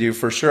leaders can do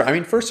for sure, I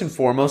mean, first and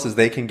foremost is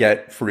they can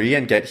get free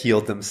and get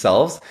healed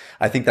themselves.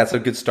 I think that's a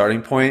good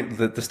starting point.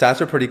 The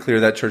stats are pretty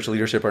clear that church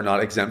leadership are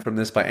not exempt from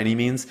this by any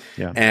means.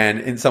 Yeah. And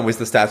in some ways,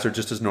 the stats are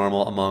just as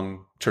normal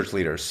among church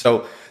leaders.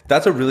 So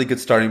that's a really good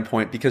starting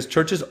point, because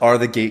churches are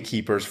the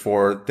gatekeepers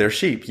for their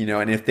sheep,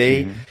 and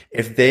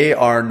if they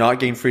are not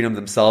gaining freedom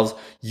themselves,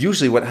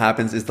 usually what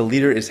happens is the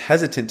leader is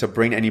hesitant to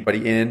bring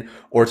anybody in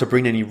or to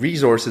bring any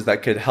resources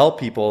that could help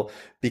people,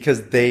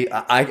 because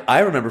I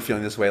remember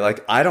feeling this way,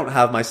 like, I don't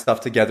have my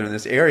stuff together in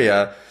this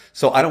area,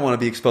 so I don't want to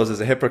be exposed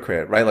as a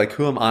hypocrite, right? Like,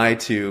 who am I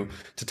to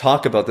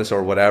talk about this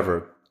or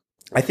whatever?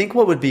 I think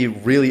what would be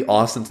really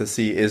awesome to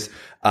see is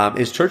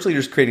church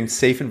leaders creating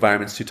safe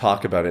environments to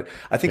talk about it.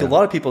 I think a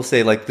lot of people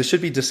say, like, this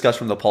should be discussed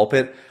from the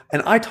pulpit.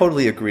 And I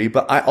totally agree.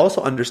 But I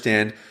also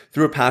understand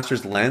through a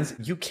pastor's lens,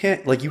 you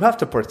have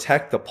to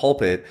protect the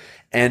pulpit.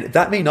 And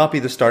that may not be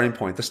the starting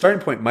point. The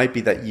starting point might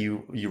be that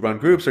you run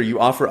groups or you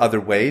offer other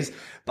ways.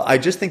 But I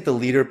just think the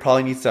leader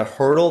probably needs to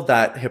hurdle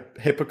that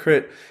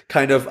hypocrite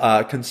kind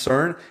of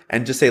concern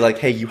and just say, like,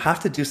 hey, you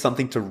have to do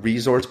something to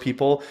resource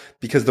people,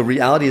 because the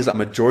reality is a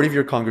majority of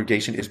your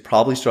congregation is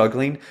probably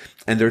struggling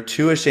and they're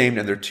too ashamed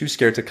and they're too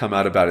scared to come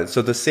out about it.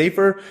 So the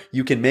safer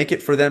you can make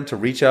it for them to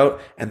reach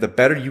out and the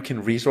better you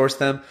can resource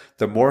them,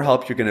 the more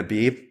help you're going to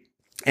be.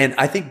 And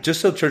I think,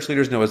 just so church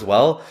leaders know as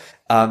well,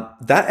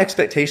 that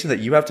expectation that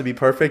you have to be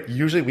perfect,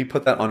 usually we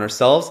put that on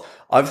ourselves.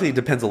 Obviously, it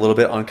depends a little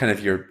bit on kind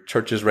of your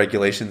church's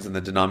regulations and the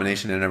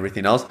denomination and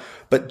everything else.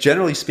 But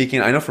generally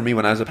speaking, I know for me,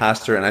 when I was a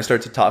pastor and I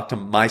started to talk to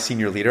my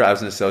senior leader, I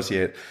was an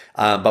associate.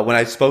 But when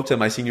I spoke to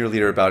my senior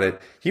leader about it,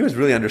 he was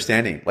really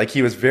understanding. Like,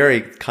 he was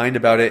very kind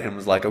about it and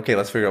was like, okay,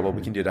 let's figure out what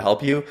we can do to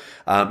help you.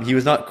 He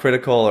was not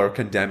critical or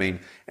condemning.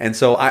 And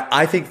so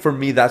I think for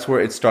me, that's where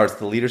it starts.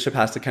 The leadership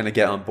has to kind of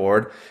get on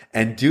board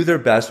and do their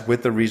best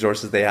with the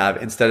resources they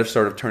have, instead of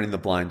sort of turning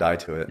the blind eye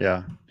to it.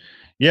 Yeah.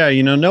 Yeah.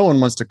 No one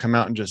wants to come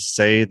out and just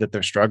say that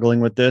they're struggling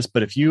with this.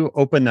 But if you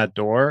open that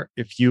door,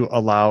 if you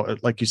allow,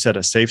 like you said,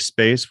 a safe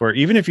space where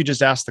even if you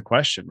just ask the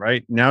question,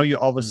 right now, you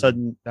all of a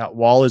sudden that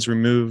wall is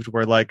removed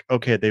where, like,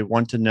 okay, they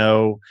want to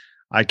know,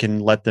 I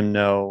can let them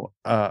know.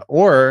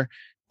 Or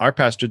our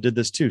pastor did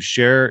this too,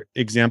 share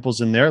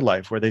examples in their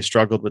life where they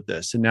struggled with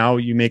this. And now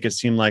you make it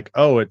seem like,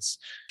 oh,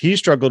 he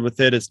struggled with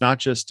it. It's not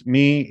just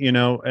me,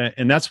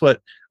 and that's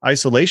what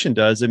isolation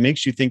does. It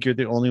makes you think you're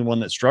the only one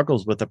that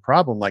struggles with a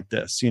problem like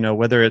this,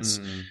 whether it's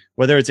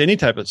any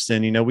type of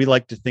sin. We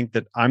like to think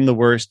that I'm the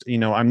worst,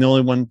 I'm the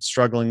only one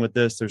struggling with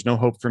this. There's no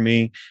hope for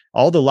me.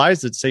 All the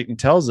lies that Satan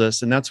tells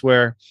us. And that's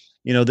where,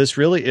 this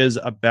really is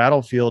a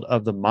battlefield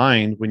of the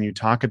mind when you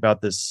talk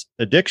about this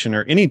addiction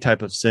or any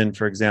type of sin.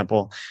 For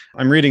example,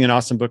 I'm reading an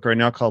awesome book right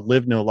now called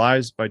Live No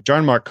Lies by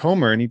John Mark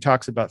Comer. And he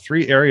talks about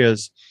 3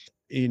 areas.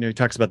 He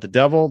talks about the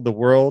devil, the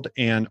world,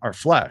 and our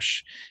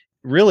flesh.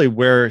 Really,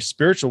 where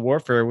spiritual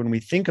warfare, when we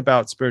think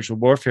about spiritual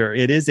warfare,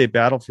 it is a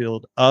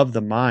battlefield of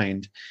the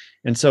mind.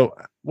 And so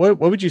what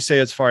would you say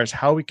as far as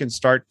how we can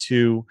start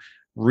to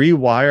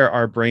rewire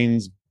our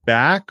brains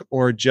back,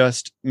 or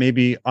just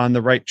maybe on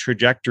the right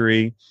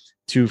trajectory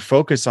to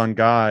focus on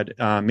God,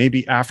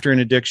 maybe after an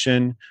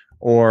addiction,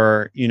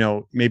 or,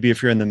 maybe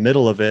if you're in the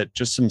middle of it,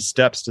 just some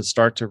steps to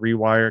start to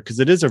rewire, because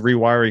it is a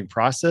rewiring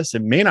process.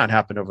 It may not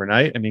happen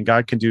overnight. I mean,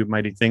 God can do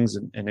mighty things,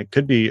 and it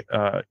could be,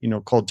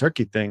 cold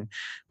turkey thing.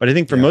 But I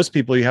think for most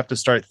people, you have to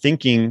start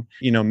thinking,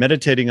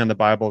 meditating on the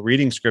Bible,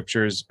 reading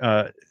scriptures,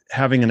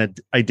 having an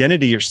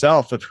identity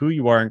yourself of who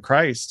you are in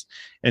Christ,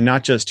 and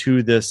not just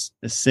who this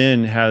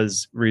sin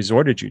has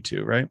resorted you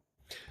to, right?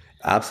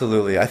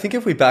 Absolutely. I think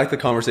if we back the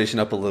conversation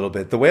up a little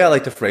bit, the way I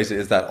like to phrase it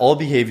is that all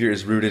behavior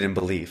is rooted in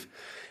belief.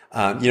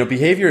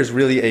 Behavior is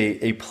really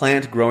a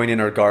plant growing in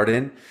our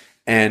garden.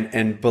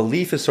 And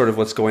belief is sort of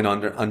what's going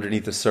on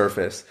underneath the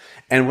surface.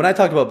 And when I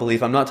talk about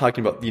belief, I'm not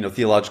talking about,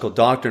 theological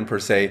doctrine per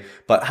se,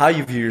 but how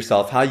you view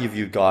yourself, how you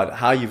view God,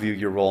 how you view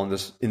your role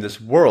in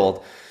this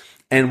world.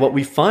 And what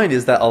we find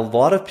is that a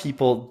lot of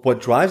people,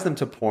 what drives them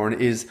to porn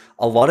is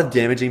a lot of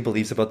damaging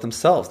beliefs about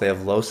themselves. They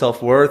have low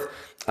self-worth.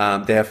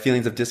 They have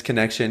feelings of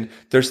disconnection.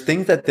 There's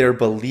things that they're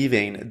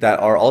believing that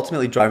are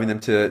ultimately driving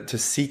them to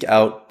seek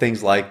out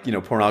things like,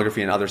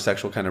 pornography and other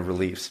sexual kind of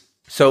reliefs.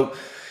 So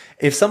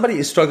if somebody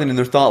is struggling in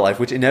their thought life,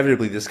 which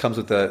inevitably this comes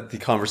with the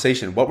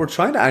conversation, what we're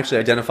trying to actually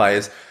identify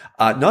is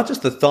not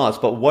just the thoughts,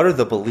 but what are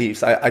the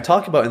beliefs? I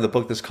talk about in the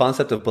book this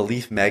concept of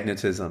belief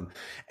magnetism,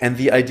 and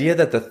the idea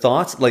that the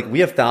thoughts, like we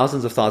have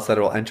thousands of thoughts that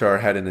will enter our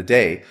head in a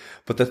day,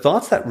 but the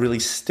thoughts that really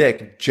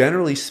stick,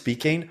 generally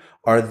speaking,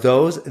 are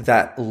those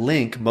that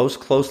link most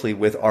closely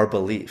with our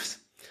beliefs.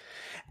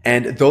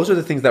 And those are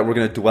the things that we're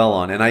going to dwell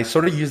on. And I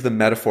sort of use the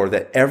metaphor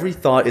that every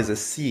thought is a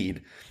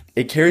seed.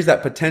 It carries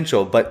that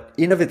potential, but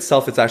in of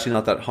itself, it's actually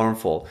not that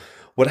harmful.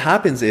 What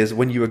happens is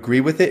when you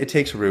agree with it, it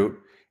takes root.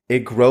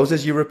 It grows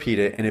as you repeat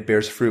it, and it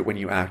bears fruit when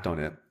you act on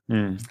it.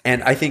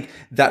 And I think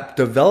that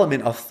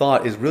development of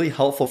thought is really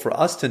helpful for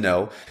us to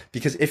know,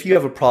 because if you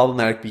have a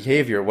problematic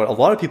behavior, what a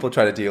lot of people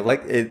try to do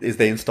is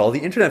they install the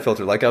internet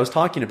filter, like I was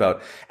talking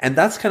about. And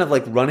that's kind of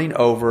like running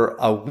over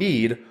a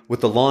weed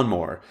with the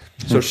lawnmower.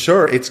 So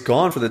sure, it's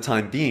gone for the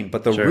time being,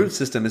 but the root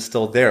system is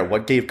still there.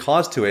 What gave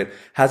cause to it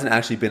hasn't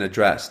actually been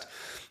addressed.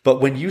 But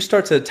when you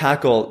start to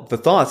tackle the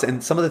thoughts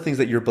and some of the things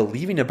that you're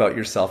believing about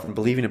yourself and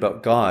believing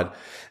about God,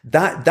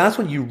 that's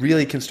when you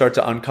really can start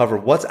to uncover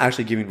what's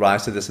actually giving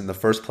rise to this in the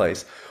first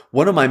place.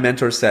 One of my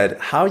mentors said,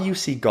 how you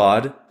see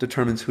God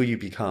determines who you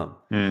become.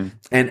 And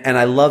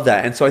I love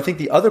that. And so I think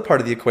the other part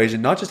of the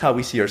equation, not just how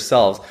we see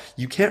ourselves,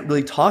 you can't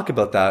really talk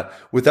about that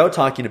without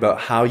talking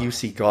about how you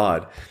see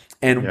God.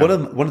 And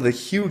one of the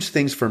huge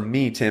things for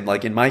me, Tim,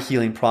 like in my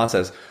healing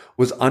process,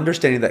 was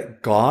understanding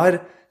that God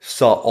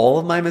saw all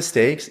of my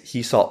mistakes.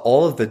 He saw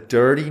all of the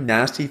dirty,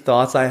 nasty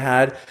thoughts I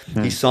had.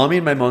 He saw me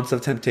in my moments of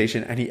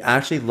temptation, and he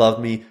actually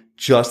loved me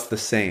just the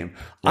same.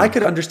 I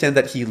could understand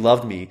that he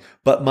loved me,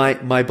 but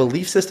my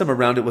belief system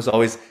around it was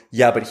always,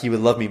 but he would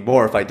love me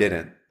more if I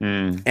didn't.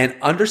 And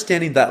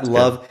understanding that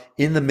love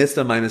in the midst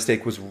of my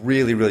mistake was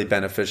really, really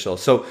beneficial.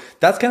 So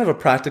that's kind of a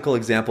practical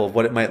example of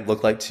what it might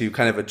look like to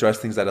kind of address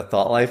things at a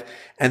thought life.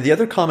 And the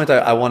other comment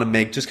I want to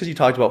make, just because you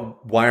talked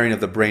about wiring of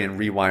the brain and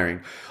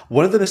rewiring,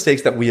 one of the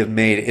mistakes that we have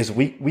made is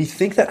we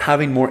think that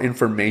having more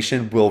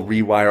information will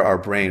rewire our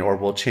brain or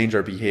will change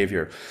our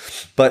behavior.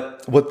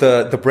 But what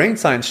the brain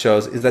science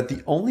shows is that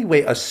the only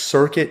way a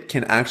circuit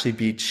can actually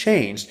be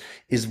changed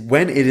is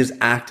when it is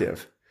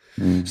active.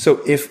 So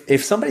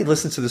if somebody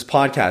listens to this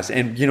podcast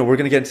and, we're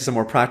going to get into some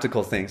more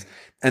practical things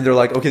and they're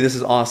like, okay, this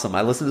is awesome.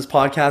 I listened to this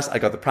podcast. I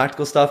got the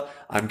practical stuff.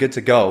 I'm good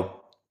to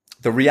go.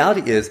 The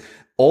reality is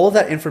all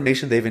that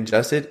information they've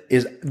ingested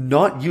is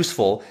not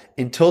useful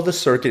until the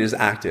circuit is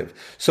active.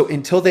 So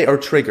until they are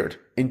triggered,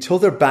 until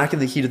they're back in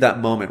the heat of that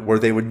moment where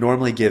they would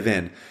normally give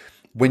in.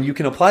 When you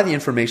can apply the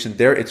information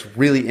there, it's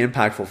really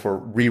impactful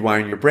for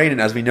rewiring your brain. And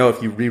as we know,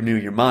 if you renew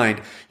your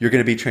mind, you're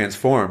going to be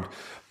transformed.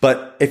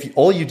 But if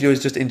all you do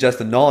is just ingest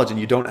the knowledge and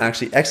you don't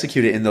actually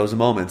execute it in those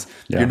moments,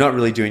 you're not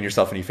really doing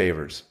yourself any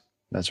favors.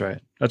 That's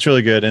right. That's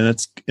really good. And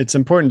it's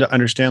important to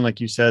understand,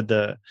 like you said,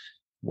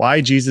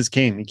 why Jesus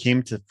came. He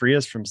came to free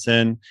us from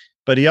sin,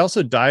 but he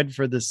also died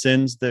for the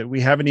sins that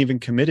we haven't even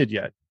committed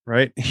yet,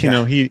 right?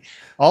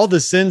 All the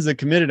sins that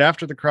committed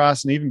after the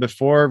cross and even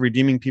before,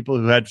 redeeming people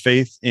who had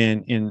faith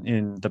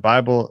in the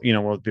Bible,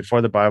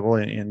 before the Bible,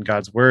 in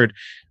God's word.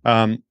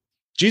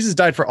 Jesus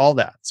died for all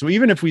that. So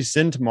even if we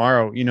sin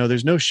tomorrow,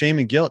 there's no shame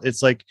and guilt.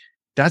 It's like,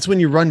 that's when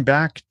you run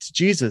back to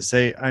Jesus,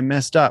 say, I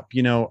messed up.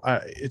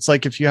 It's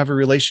like if you have a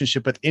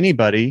relationship with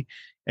anybody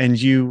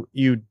and you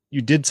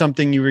did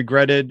something you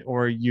regretted,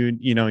 or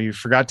you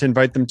forgot to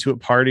invite them to a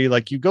party,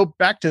 like you go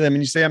back to them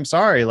and you say, I'm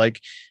sorry,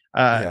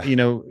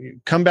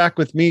 come back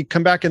with me,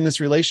 come back in this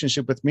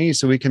relationship with me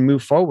so we can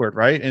move forward.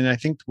 Right. And I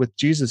think with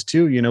Jesus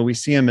too, we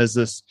see him as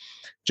this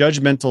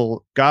judgmental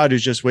God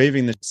who's just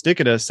waving the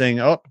stick at us saying,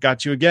 oh,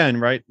 got you again,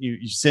 right?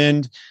 You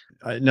sinned,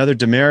 another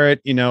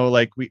demerit,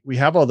 we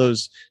have all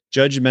those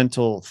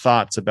judgmental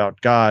thoughts about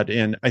God.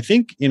 And I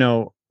think,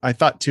 I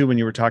thought too, when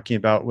you were talking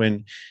about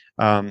when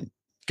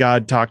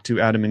God talked to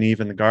Adam and Eve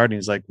in the garden,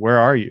 he's like, where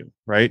are you?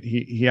 Right?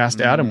 He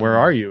asked Adam, where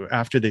are you?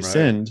 After they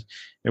sinned.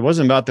 It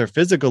wasn't about their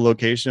physical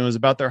location. It was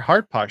about their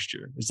heart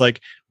posture. It's like,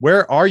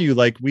 where are you?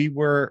 Like we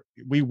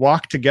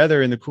walked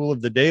together in the cool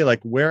of the day. Like,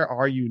 where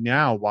are you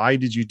now? Why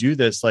did you do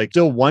this? Like,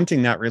 still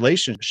wanting that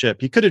relationship.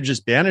 He could have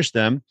just banished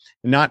them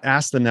and not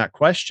asked them that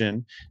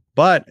question.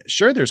 But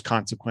sure, there's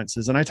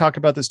consequences. And I talk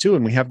about this too.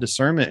 And we have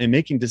discernment and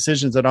making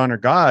decisions that honor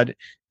God,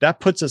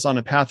 that puts us on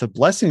a path of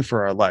blessing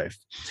for our life.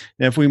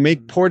 And if we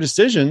make poor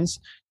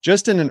decisions,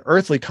 just in an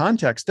earthly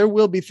context, there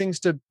will be things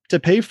to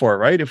pay for,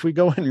 right? If we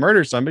go and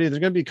murder somebody, there's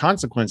going to be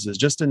consequences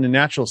just in the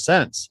natural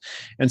sense.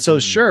 And so,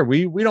 sure,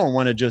 we don't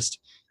want to just,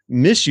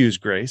 misuse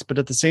grace, but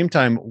at the same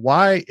time,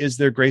 why is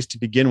there grace to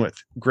begin with?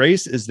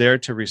 Grace is there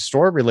to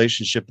restore a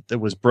relationship that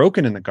was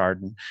broken in the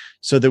garden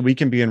so that we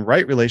can be in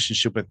right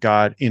relationship with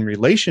God, in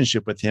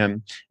relationship with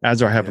him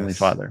as our Heavenly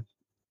Father.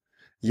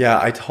 Yeah,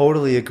 I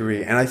totally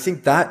agree. And I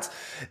think that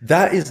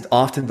is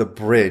often the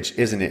bridge,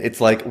 isn't it?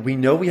 It's like, we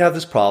know we have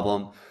this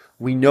problem.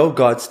 We know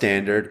God's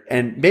standard,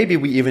 and maybe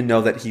we even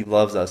know that he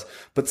loves us,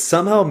 but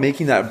somehow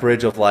making that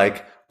bridge of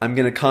like, I'm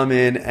going to come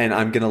in and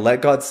I'm going to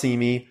let God see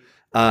me.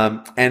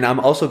 And I'm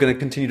also going to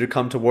continue to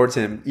come towards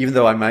him, even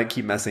though I might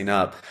keep messing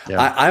up.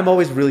 Yeah. I'm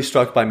always really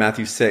struck by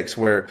Matthew 6,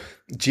 where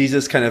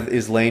Jesus kind of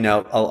is laying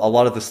out a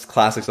lot of the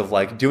classics of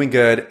like doing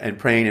good and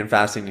praying and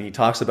fasting. And he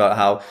talks about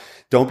how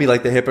don't be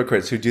like the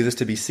hypocrites who do this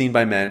to be seen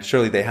by men.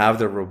 Surely they have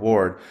their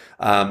reward.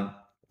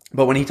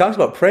 But when he talks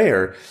about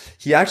prayer,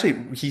 he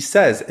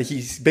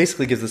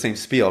basically gives the same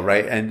spiel,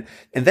 right? And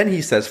then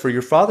he says, for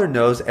your Father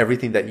knows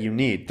everything that you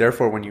need.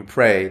 Therefore, when you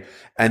pray,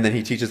 and then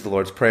he teaches the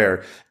Lord's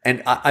Prayer.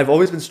 And I've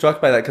always been struck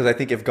by that, because I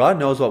think if God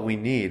knows what we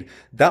need,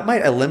 that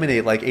might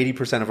eliminate like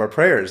 80% of our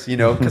prayers,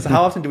 because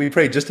how often do we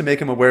pray just to make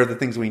him aware of the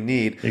things we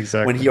need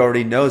when he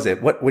already knows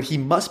it? What he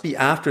must be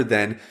after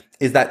then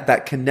is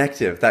that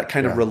connective, that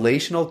kind of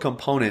relational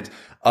component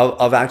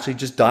of actually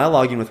just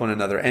dialoguing with one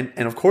another,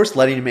 and of course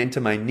letting him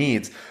into my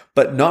needs,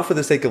 but not for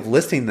the sake of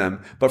listing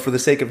them, but for the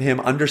sake of him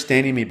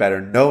understanding me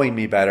better, knowing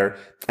me better,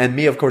 and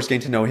me, of course,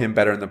 getting to know him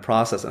better in the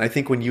process. And I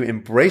think when you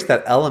embrace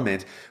that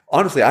element,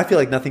 honestly, I feel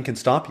like nothing can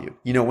stop you.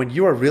 When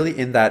you are really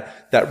in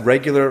that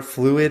regular,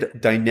 fluid,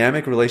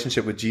 dynamic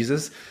relationship with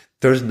Jesus,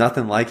 there's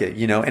nothing like it,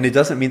 and it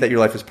doesn't mean that your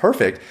life is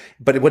perfect,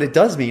 but what it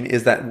does mean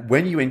is that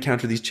when you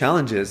encounter these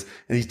challenges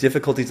and these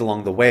difficulties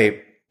along the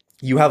way,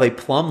 you have a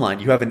plumb line,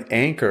 you have an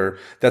anchor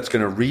that's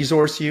going to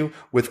resource you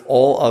with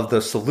all of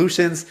the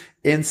solutions,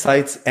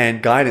 insights,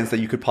 and guidance that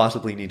you could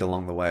possibly need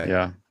along the way.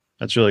 Yeah,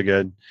 that's really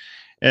good.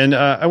 And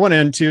I want to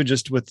end too,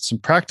 just with some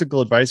practical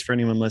advice for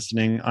anyone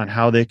listening on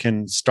how they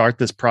can start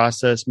this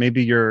process.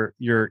 Maybe you're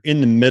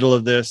in the middle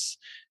of this,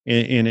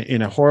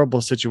 in a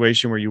horrible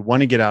situation where you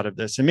want to get out of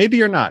this. And maybe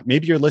you're not.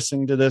 Maybe you're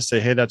listening to this,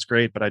 say, hey, that's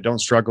great, but I don't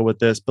struggle with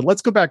this. But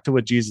let's go back to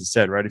what Jesus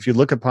said, right? If you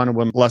look upon a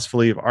woman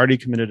lustfully, you've already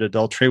committed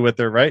adultery with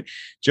her, right?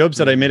 Job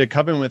said, I made a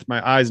covenant with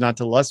my eyes not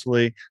to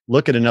lustfully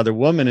look at another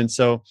woman. And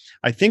so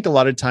I think a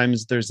lot of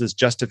times there's this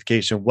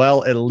justification.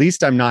 Well, at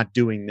least I'm not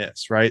doing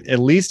this, right? At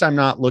least I'm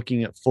not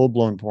looking at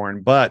full-blown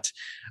porn, but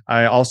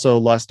I also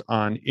lust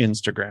on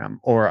Instagram,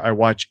 or I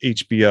watch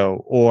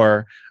HBO,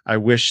 or I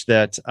wish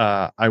that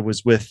I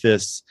was with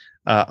this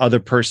other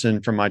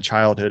person from my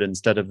childhood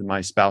instead of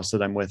my spouse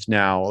that I'm with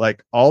now.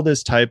 Like all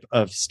this type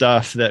of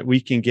stuff that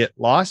we can get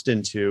lost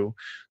into.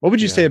 What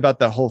would you say about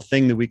that whole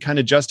thing that we kind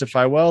of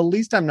justify? Well, at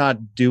least I'm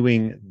not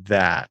doing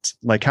that.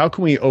 Like, how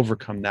can we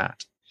overcome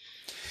that?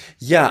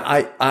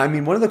 Yeah, I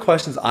mean, one of the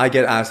questions I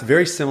get asked,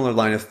 very similar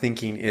line of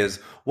thinking, is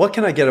what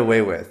can I get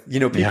away with?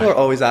 People are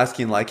always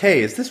asking like,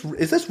 hey, is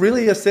this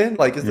really a sin?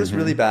 Like, is this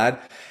really bad?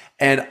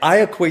 And I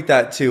equate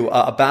that to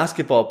a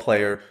basketball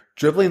player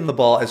dribbling the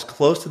ball as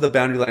close to the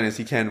boundary line as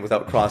he can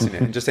without crossing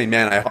it, and just saying,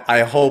 man,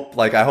 I hope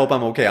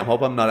I'm okay. I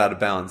hope I'm not out of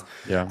bounds.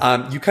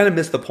 Yeah. You kind of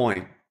miss the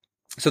point.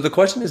 So the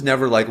question is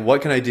never like,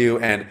 what can I do?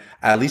 And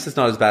at least it's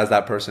not as bad as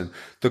that person.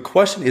 The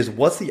question is,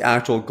 what's the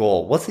actual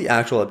goal? What's the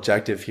actual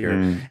objective here?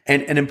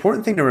 And an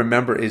important thing to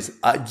remember is,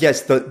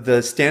 yes,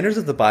 the standards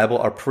of the Bible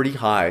are pretty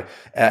high,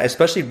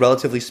 especially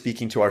relatively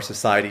speaking to our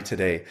society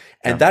today.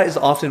 And that is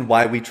often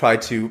why we try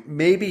to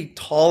maybe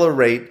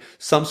tolerate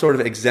some sort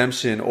of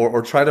exemption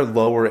or try to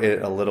lower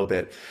it a little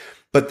bit.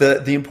 But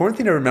the important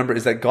thing to remember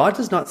is that God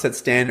does not set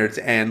standards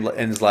and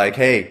is like,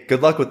 hey,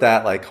 good luck with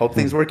that. Like, hope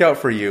things work out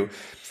for you.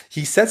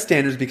 He sets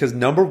standards because,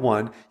 number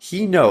one,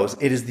 he knows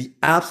it is the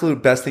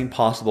absolute best thing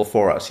possible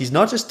for us. He's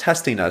not just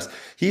testing us.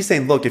 He's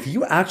saying, look, if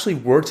you actually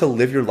were to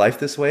live your life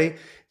this way,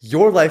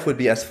 your life would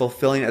be as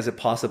fulfilling as it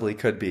possibly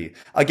could be.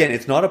 Again,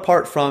 it's not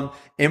apart from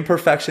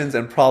imperfections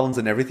and problems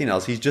and everything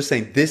else. He's just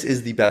saying this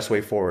is the best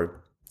way forward.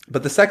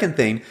 But the second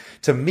thing,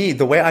 to me,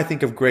 the way I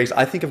think of grace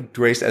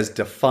as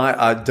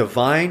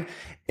divine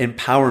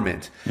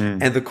empowerment.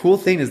 And the cool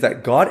thing is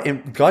that God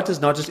does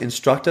not just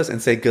instruct us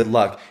and say good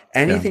luck.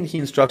 Anything he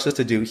instructs us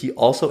to do, he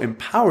also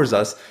empowers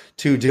us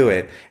to do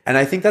it. And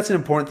I think that's an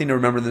important thing to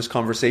remember in this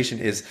conversation,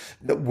 is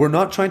that we're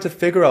not trying to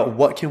figure out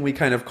what can we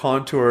kind of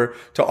contour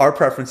to our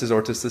preferences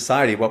or to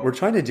society. What we're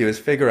trying to do is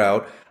figure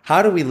out,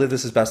 how do we live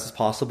this as best as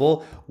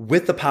possible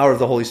with the power of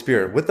the Holy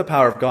Spirit, with the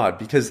power of God?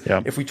 Because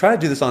if we try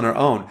to do this on our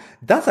own,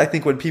 that's, I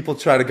think, when people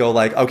try to go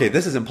like, okay,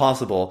 this is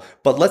impossible,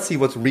 but let's see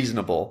what's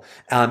reasonable.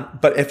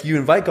 But if you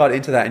invite God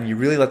into that and you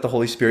really let the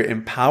Holy Spirit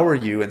empower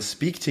you and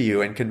speak to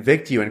you and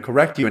convict you and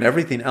correct you and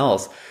everything else,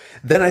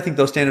 then I think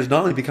those standards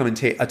not only become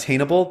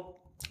attainable,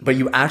 but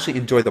you actually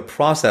enjoy the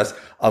process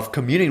of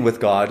communing with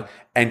God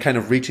and kind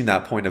of reaching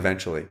that point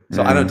eventually.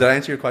 So I don't, did I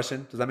answer your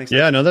question? Does that make sense?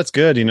 Yeah, no, that's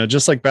good.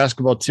 Just like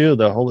basketball too,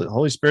 the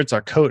Holy Spirit's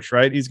our coach,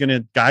 right? He's going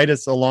to guide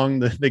us along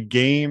the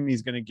game.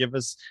 He's going to give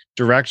us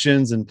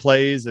directions and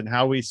plays and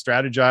how we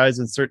strategize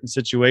in certain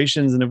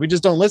situations. And if we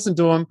just don't listen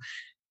to him,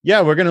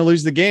 yeah, we're going to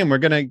lose the game. We're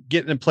going to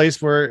get in a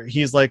place where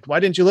he's like, why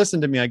didn't you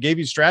listen to me? I gave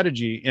you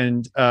strategy.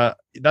 And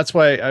that's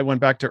why I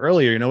went back to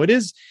earlier.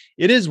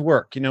 It is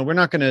work. We're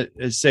not going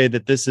to say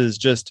that this is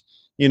just,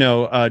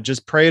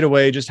 just pray it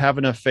away, just have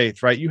enough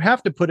faith, right? You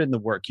have to put in the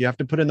work.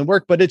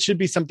 But it should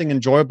be something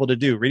enjoyable to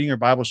do. Reading your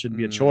Bible should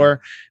be a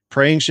chore.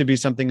 Praying should be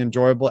something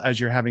enjoyable as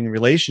you're having a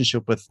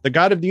relationship with the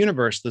God of the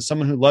universe, the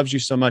someone who loves you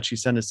so much, he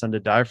sent his son to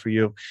die for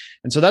you.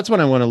 And so that's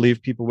what I want to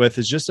leave people with,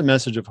 is just a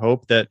message of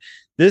hope that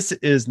this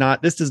does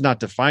not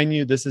define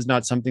you. This is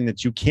not something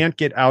that you can't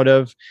get out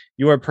of.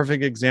 You are a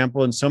perfect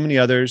example, and so many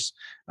others,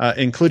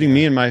 including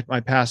me in my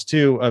past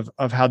too,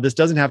 of how this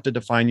doesn't have to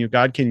define you.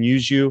 God can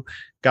use you.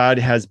 God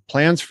has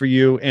plans for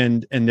you,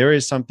 and there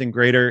is something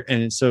greater.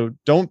 And so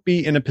don't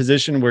be in a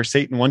position where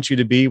Satan wants you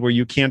to be, where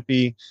you can't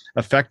be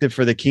effective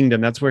for the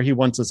kingdom. That's where he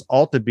wants us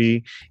all to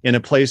be, in a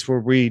place where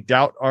we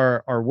doubt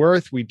our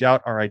worth, we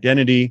doubt our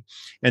identity.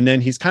 And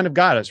then he's kind of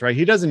got us, right?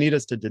 He doesn't need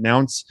us to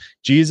denounce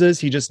Jesus.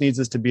 He just needs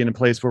us to be in a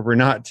place where we're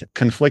not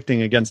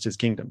conflicting against his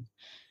kingdom.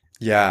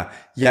 Yeah,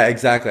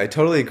 exactly. I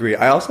totally agree.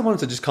 I also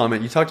wanted to just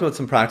comment, you talked about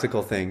some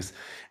practical things.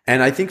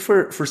 And I think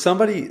for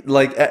somebody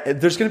like,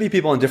 there's going to be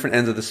people on different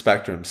ends of the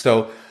spectrum.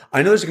 So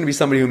I know there's going to be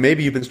somebody who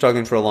maybe you've been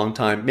struggling for a long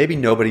time. Maybe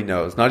nobody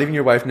knows. Not even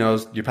your wife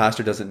knows. Your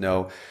pastor doesn't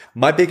know.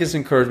 My biggest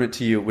encouragement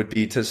to you would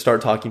be to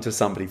start talking to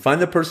somebody.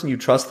 Find the person you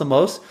trust the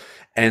most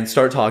and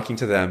start talking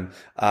to them.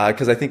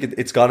 Cause I think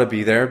it's got to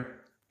be there.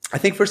 I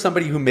think for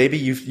somebody who maybe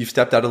you've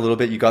stepped out a little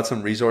bit, you got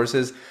some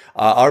resources.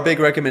 Our big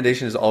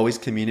recommendation is always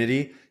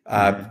community.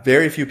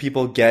 Very few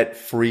people get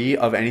free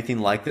of anything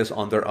like this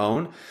on their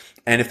own.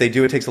 And if they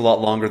do, it takes a lot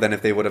longer than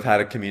if they would have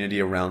had a community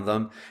around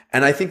them.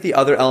 And I think the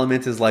other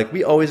element is, like,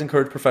 we always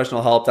encourage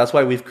professional help. That's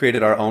why we've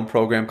created our own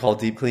program called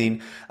Deep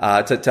Clean,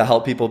 to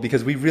help people,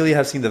 because we really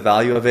have seen the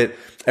value of it.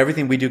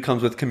 Everything we do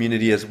comes with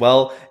community as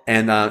well,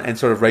 and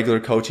sort of regular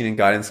coaching and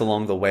guidance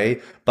along the way.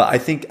 But I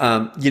think,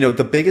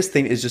 the biggest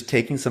thing is just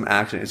taking some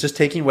action. It's just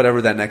taking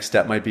whatever that next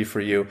step might be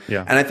for you.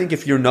 Yeah. And I think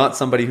if you're not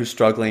somebody who's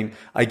struggling,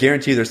 I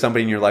guarantee there's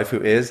somebody in your life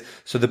who is.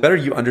 So the better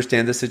you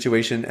understand the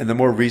situation and the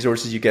more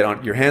resources you get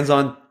on your hands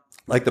on,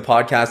 like the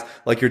podcast,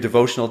 like your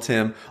devotional,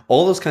 Tim,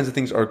 all those kinds of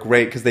things are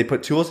great because they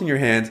put tools in your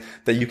hands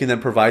that you can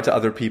then provide to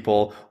other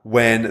people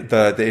when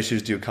the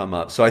issues do come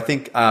up. So I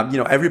think,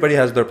 everybody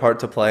has their part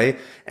to play.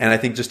 And I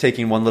think just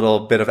taking one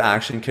little bit of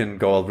action can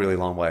go a really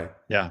long way.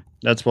 Yeah,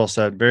 that's well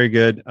said. Very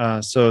good.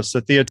 So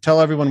Sathiya,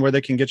 tell everyone where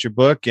they can get your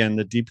book and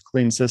the Deep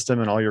Clean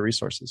system and all your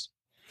resources.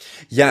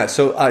 Yeah.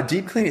 So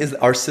Deep Clean is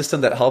our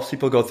system that helps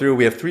people go through.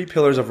 We have 3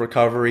 pillars of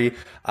recovery.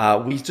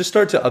 We just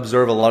started to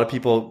observe a lot of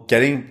people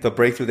getting the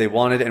breakthrough they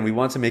wanted, and we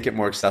want to make it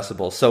more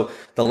accessible. So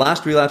The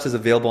Last Relapse is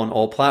available on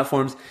all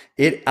platforms.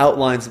 It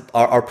outlines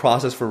our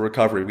process for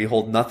recovery. We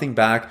hold nothing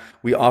back.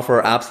 We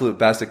offer our absolute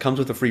best. It comes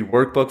with a free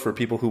workbook for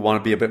people who want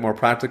to be a bit more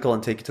practical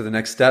and take it to the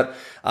next step.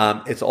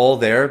 It's all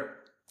there.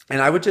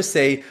 And I would just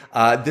say,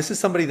 this is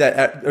something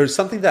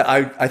that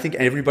I think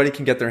everybody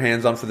can get their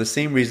hands on for the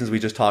same reasons we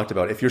just talked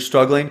about. If you're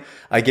struggling,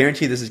 I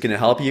guarantee this is going to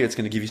help you. It's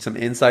going to give you some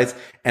insights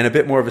and a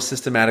bit more of a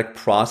systematic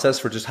process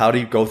for just how do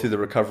you go through the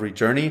recovery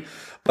journey.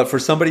 But for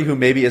somebody who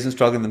maybe isn't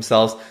struggling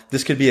themselves,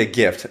 this could be a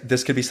gift.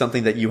 This could be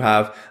something that you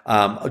have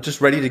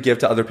just ready to give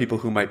to other people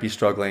who might be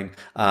struggling.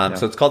 So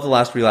it's called The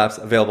Last Relapse,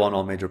 available on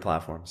all major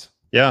platforms.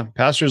 Yeah.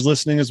 Pastors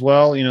listening as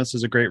well. This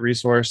is a great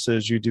resource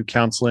as you do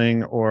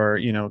counseling or,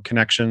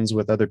 connections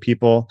with other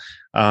people.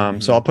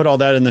 So I'll put all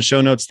that in the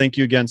show notes. Thank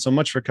you again so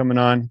much for coming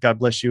on. God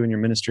bless you and your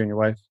ministry and your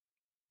wife.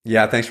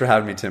 Yeah. Thanks for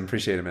having me, Tim.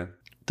 Appreciate it, man.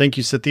 Thank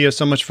you, Sathiya,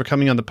 so much for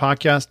coming on the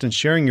podcast and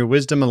sharing your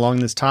wisdom along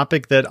this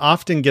topic that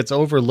often gets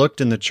overlooked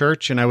in the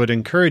church. And I would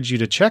encourage you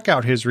to check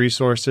out his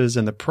resources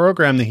and the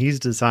program that he's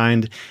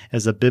designed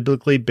as a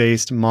biblically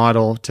based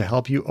model to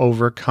help you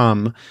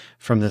overcome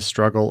from this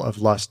struggle of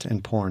lust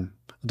and porn.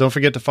 Don't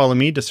forget to follow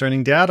me,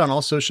 Discerning Dad, on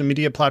all social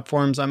media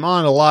platforms. I'm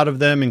on a lot of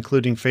them,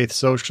 including Faith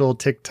Social,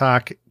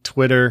 TikTok,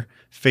 Twitter,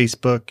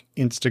 Facebook,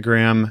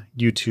 Instagram,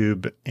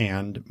 YouTube,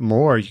 and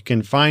more. You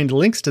can find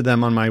links to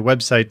them on my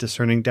website,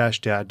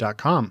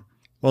 discerning-dad.com.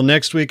 Well,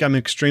 next week, I'm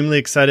extremely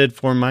excited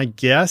for my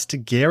guest,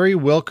 Gary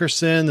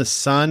Wilkerson, the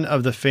son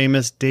of the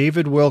famous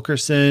David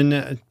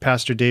Wilkerson.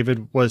 Pastor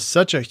David was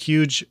such a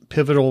huge,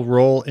 pivotal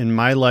role in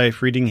my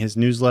life, reading his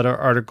newsletter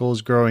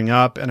articles growing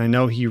up, and I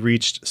know he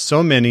reached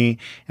so many,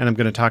 and I'm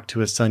going to talk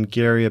to his son,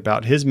 Gary,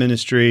 about his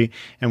ministry,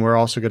 and we're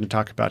also going to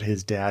talk about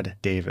his dad,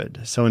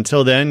 David. So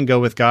until then, go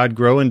with God,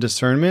 grow in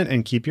discernment,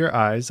 and keep your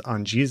eyes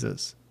on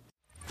Jesus.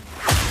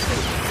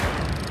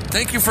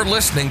 Thank you for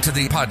listening to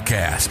the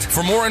podcast.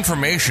 For more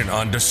information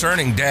on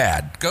Discerning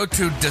Dad, go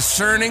to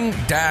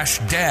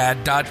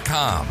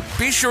discerning-dad.com.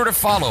 Be sure to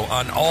follow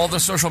on all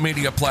the social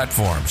media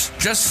platforms.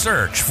 Just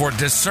search for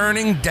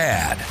Discerning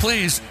Dad.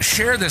 Please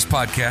share this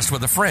podcast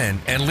with a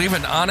friend and leave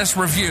an honest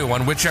review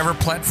on whichever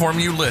platform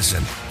you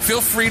listen.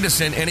 Feel free to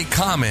send any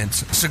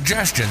comments,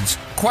 suggestions,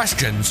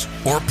 questions,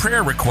 or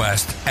prayer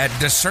requests at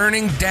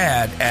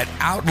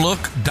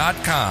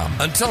discerningdad@outlook.com.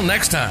 Until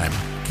next time,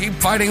 keep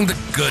fighting the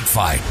good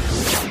fight.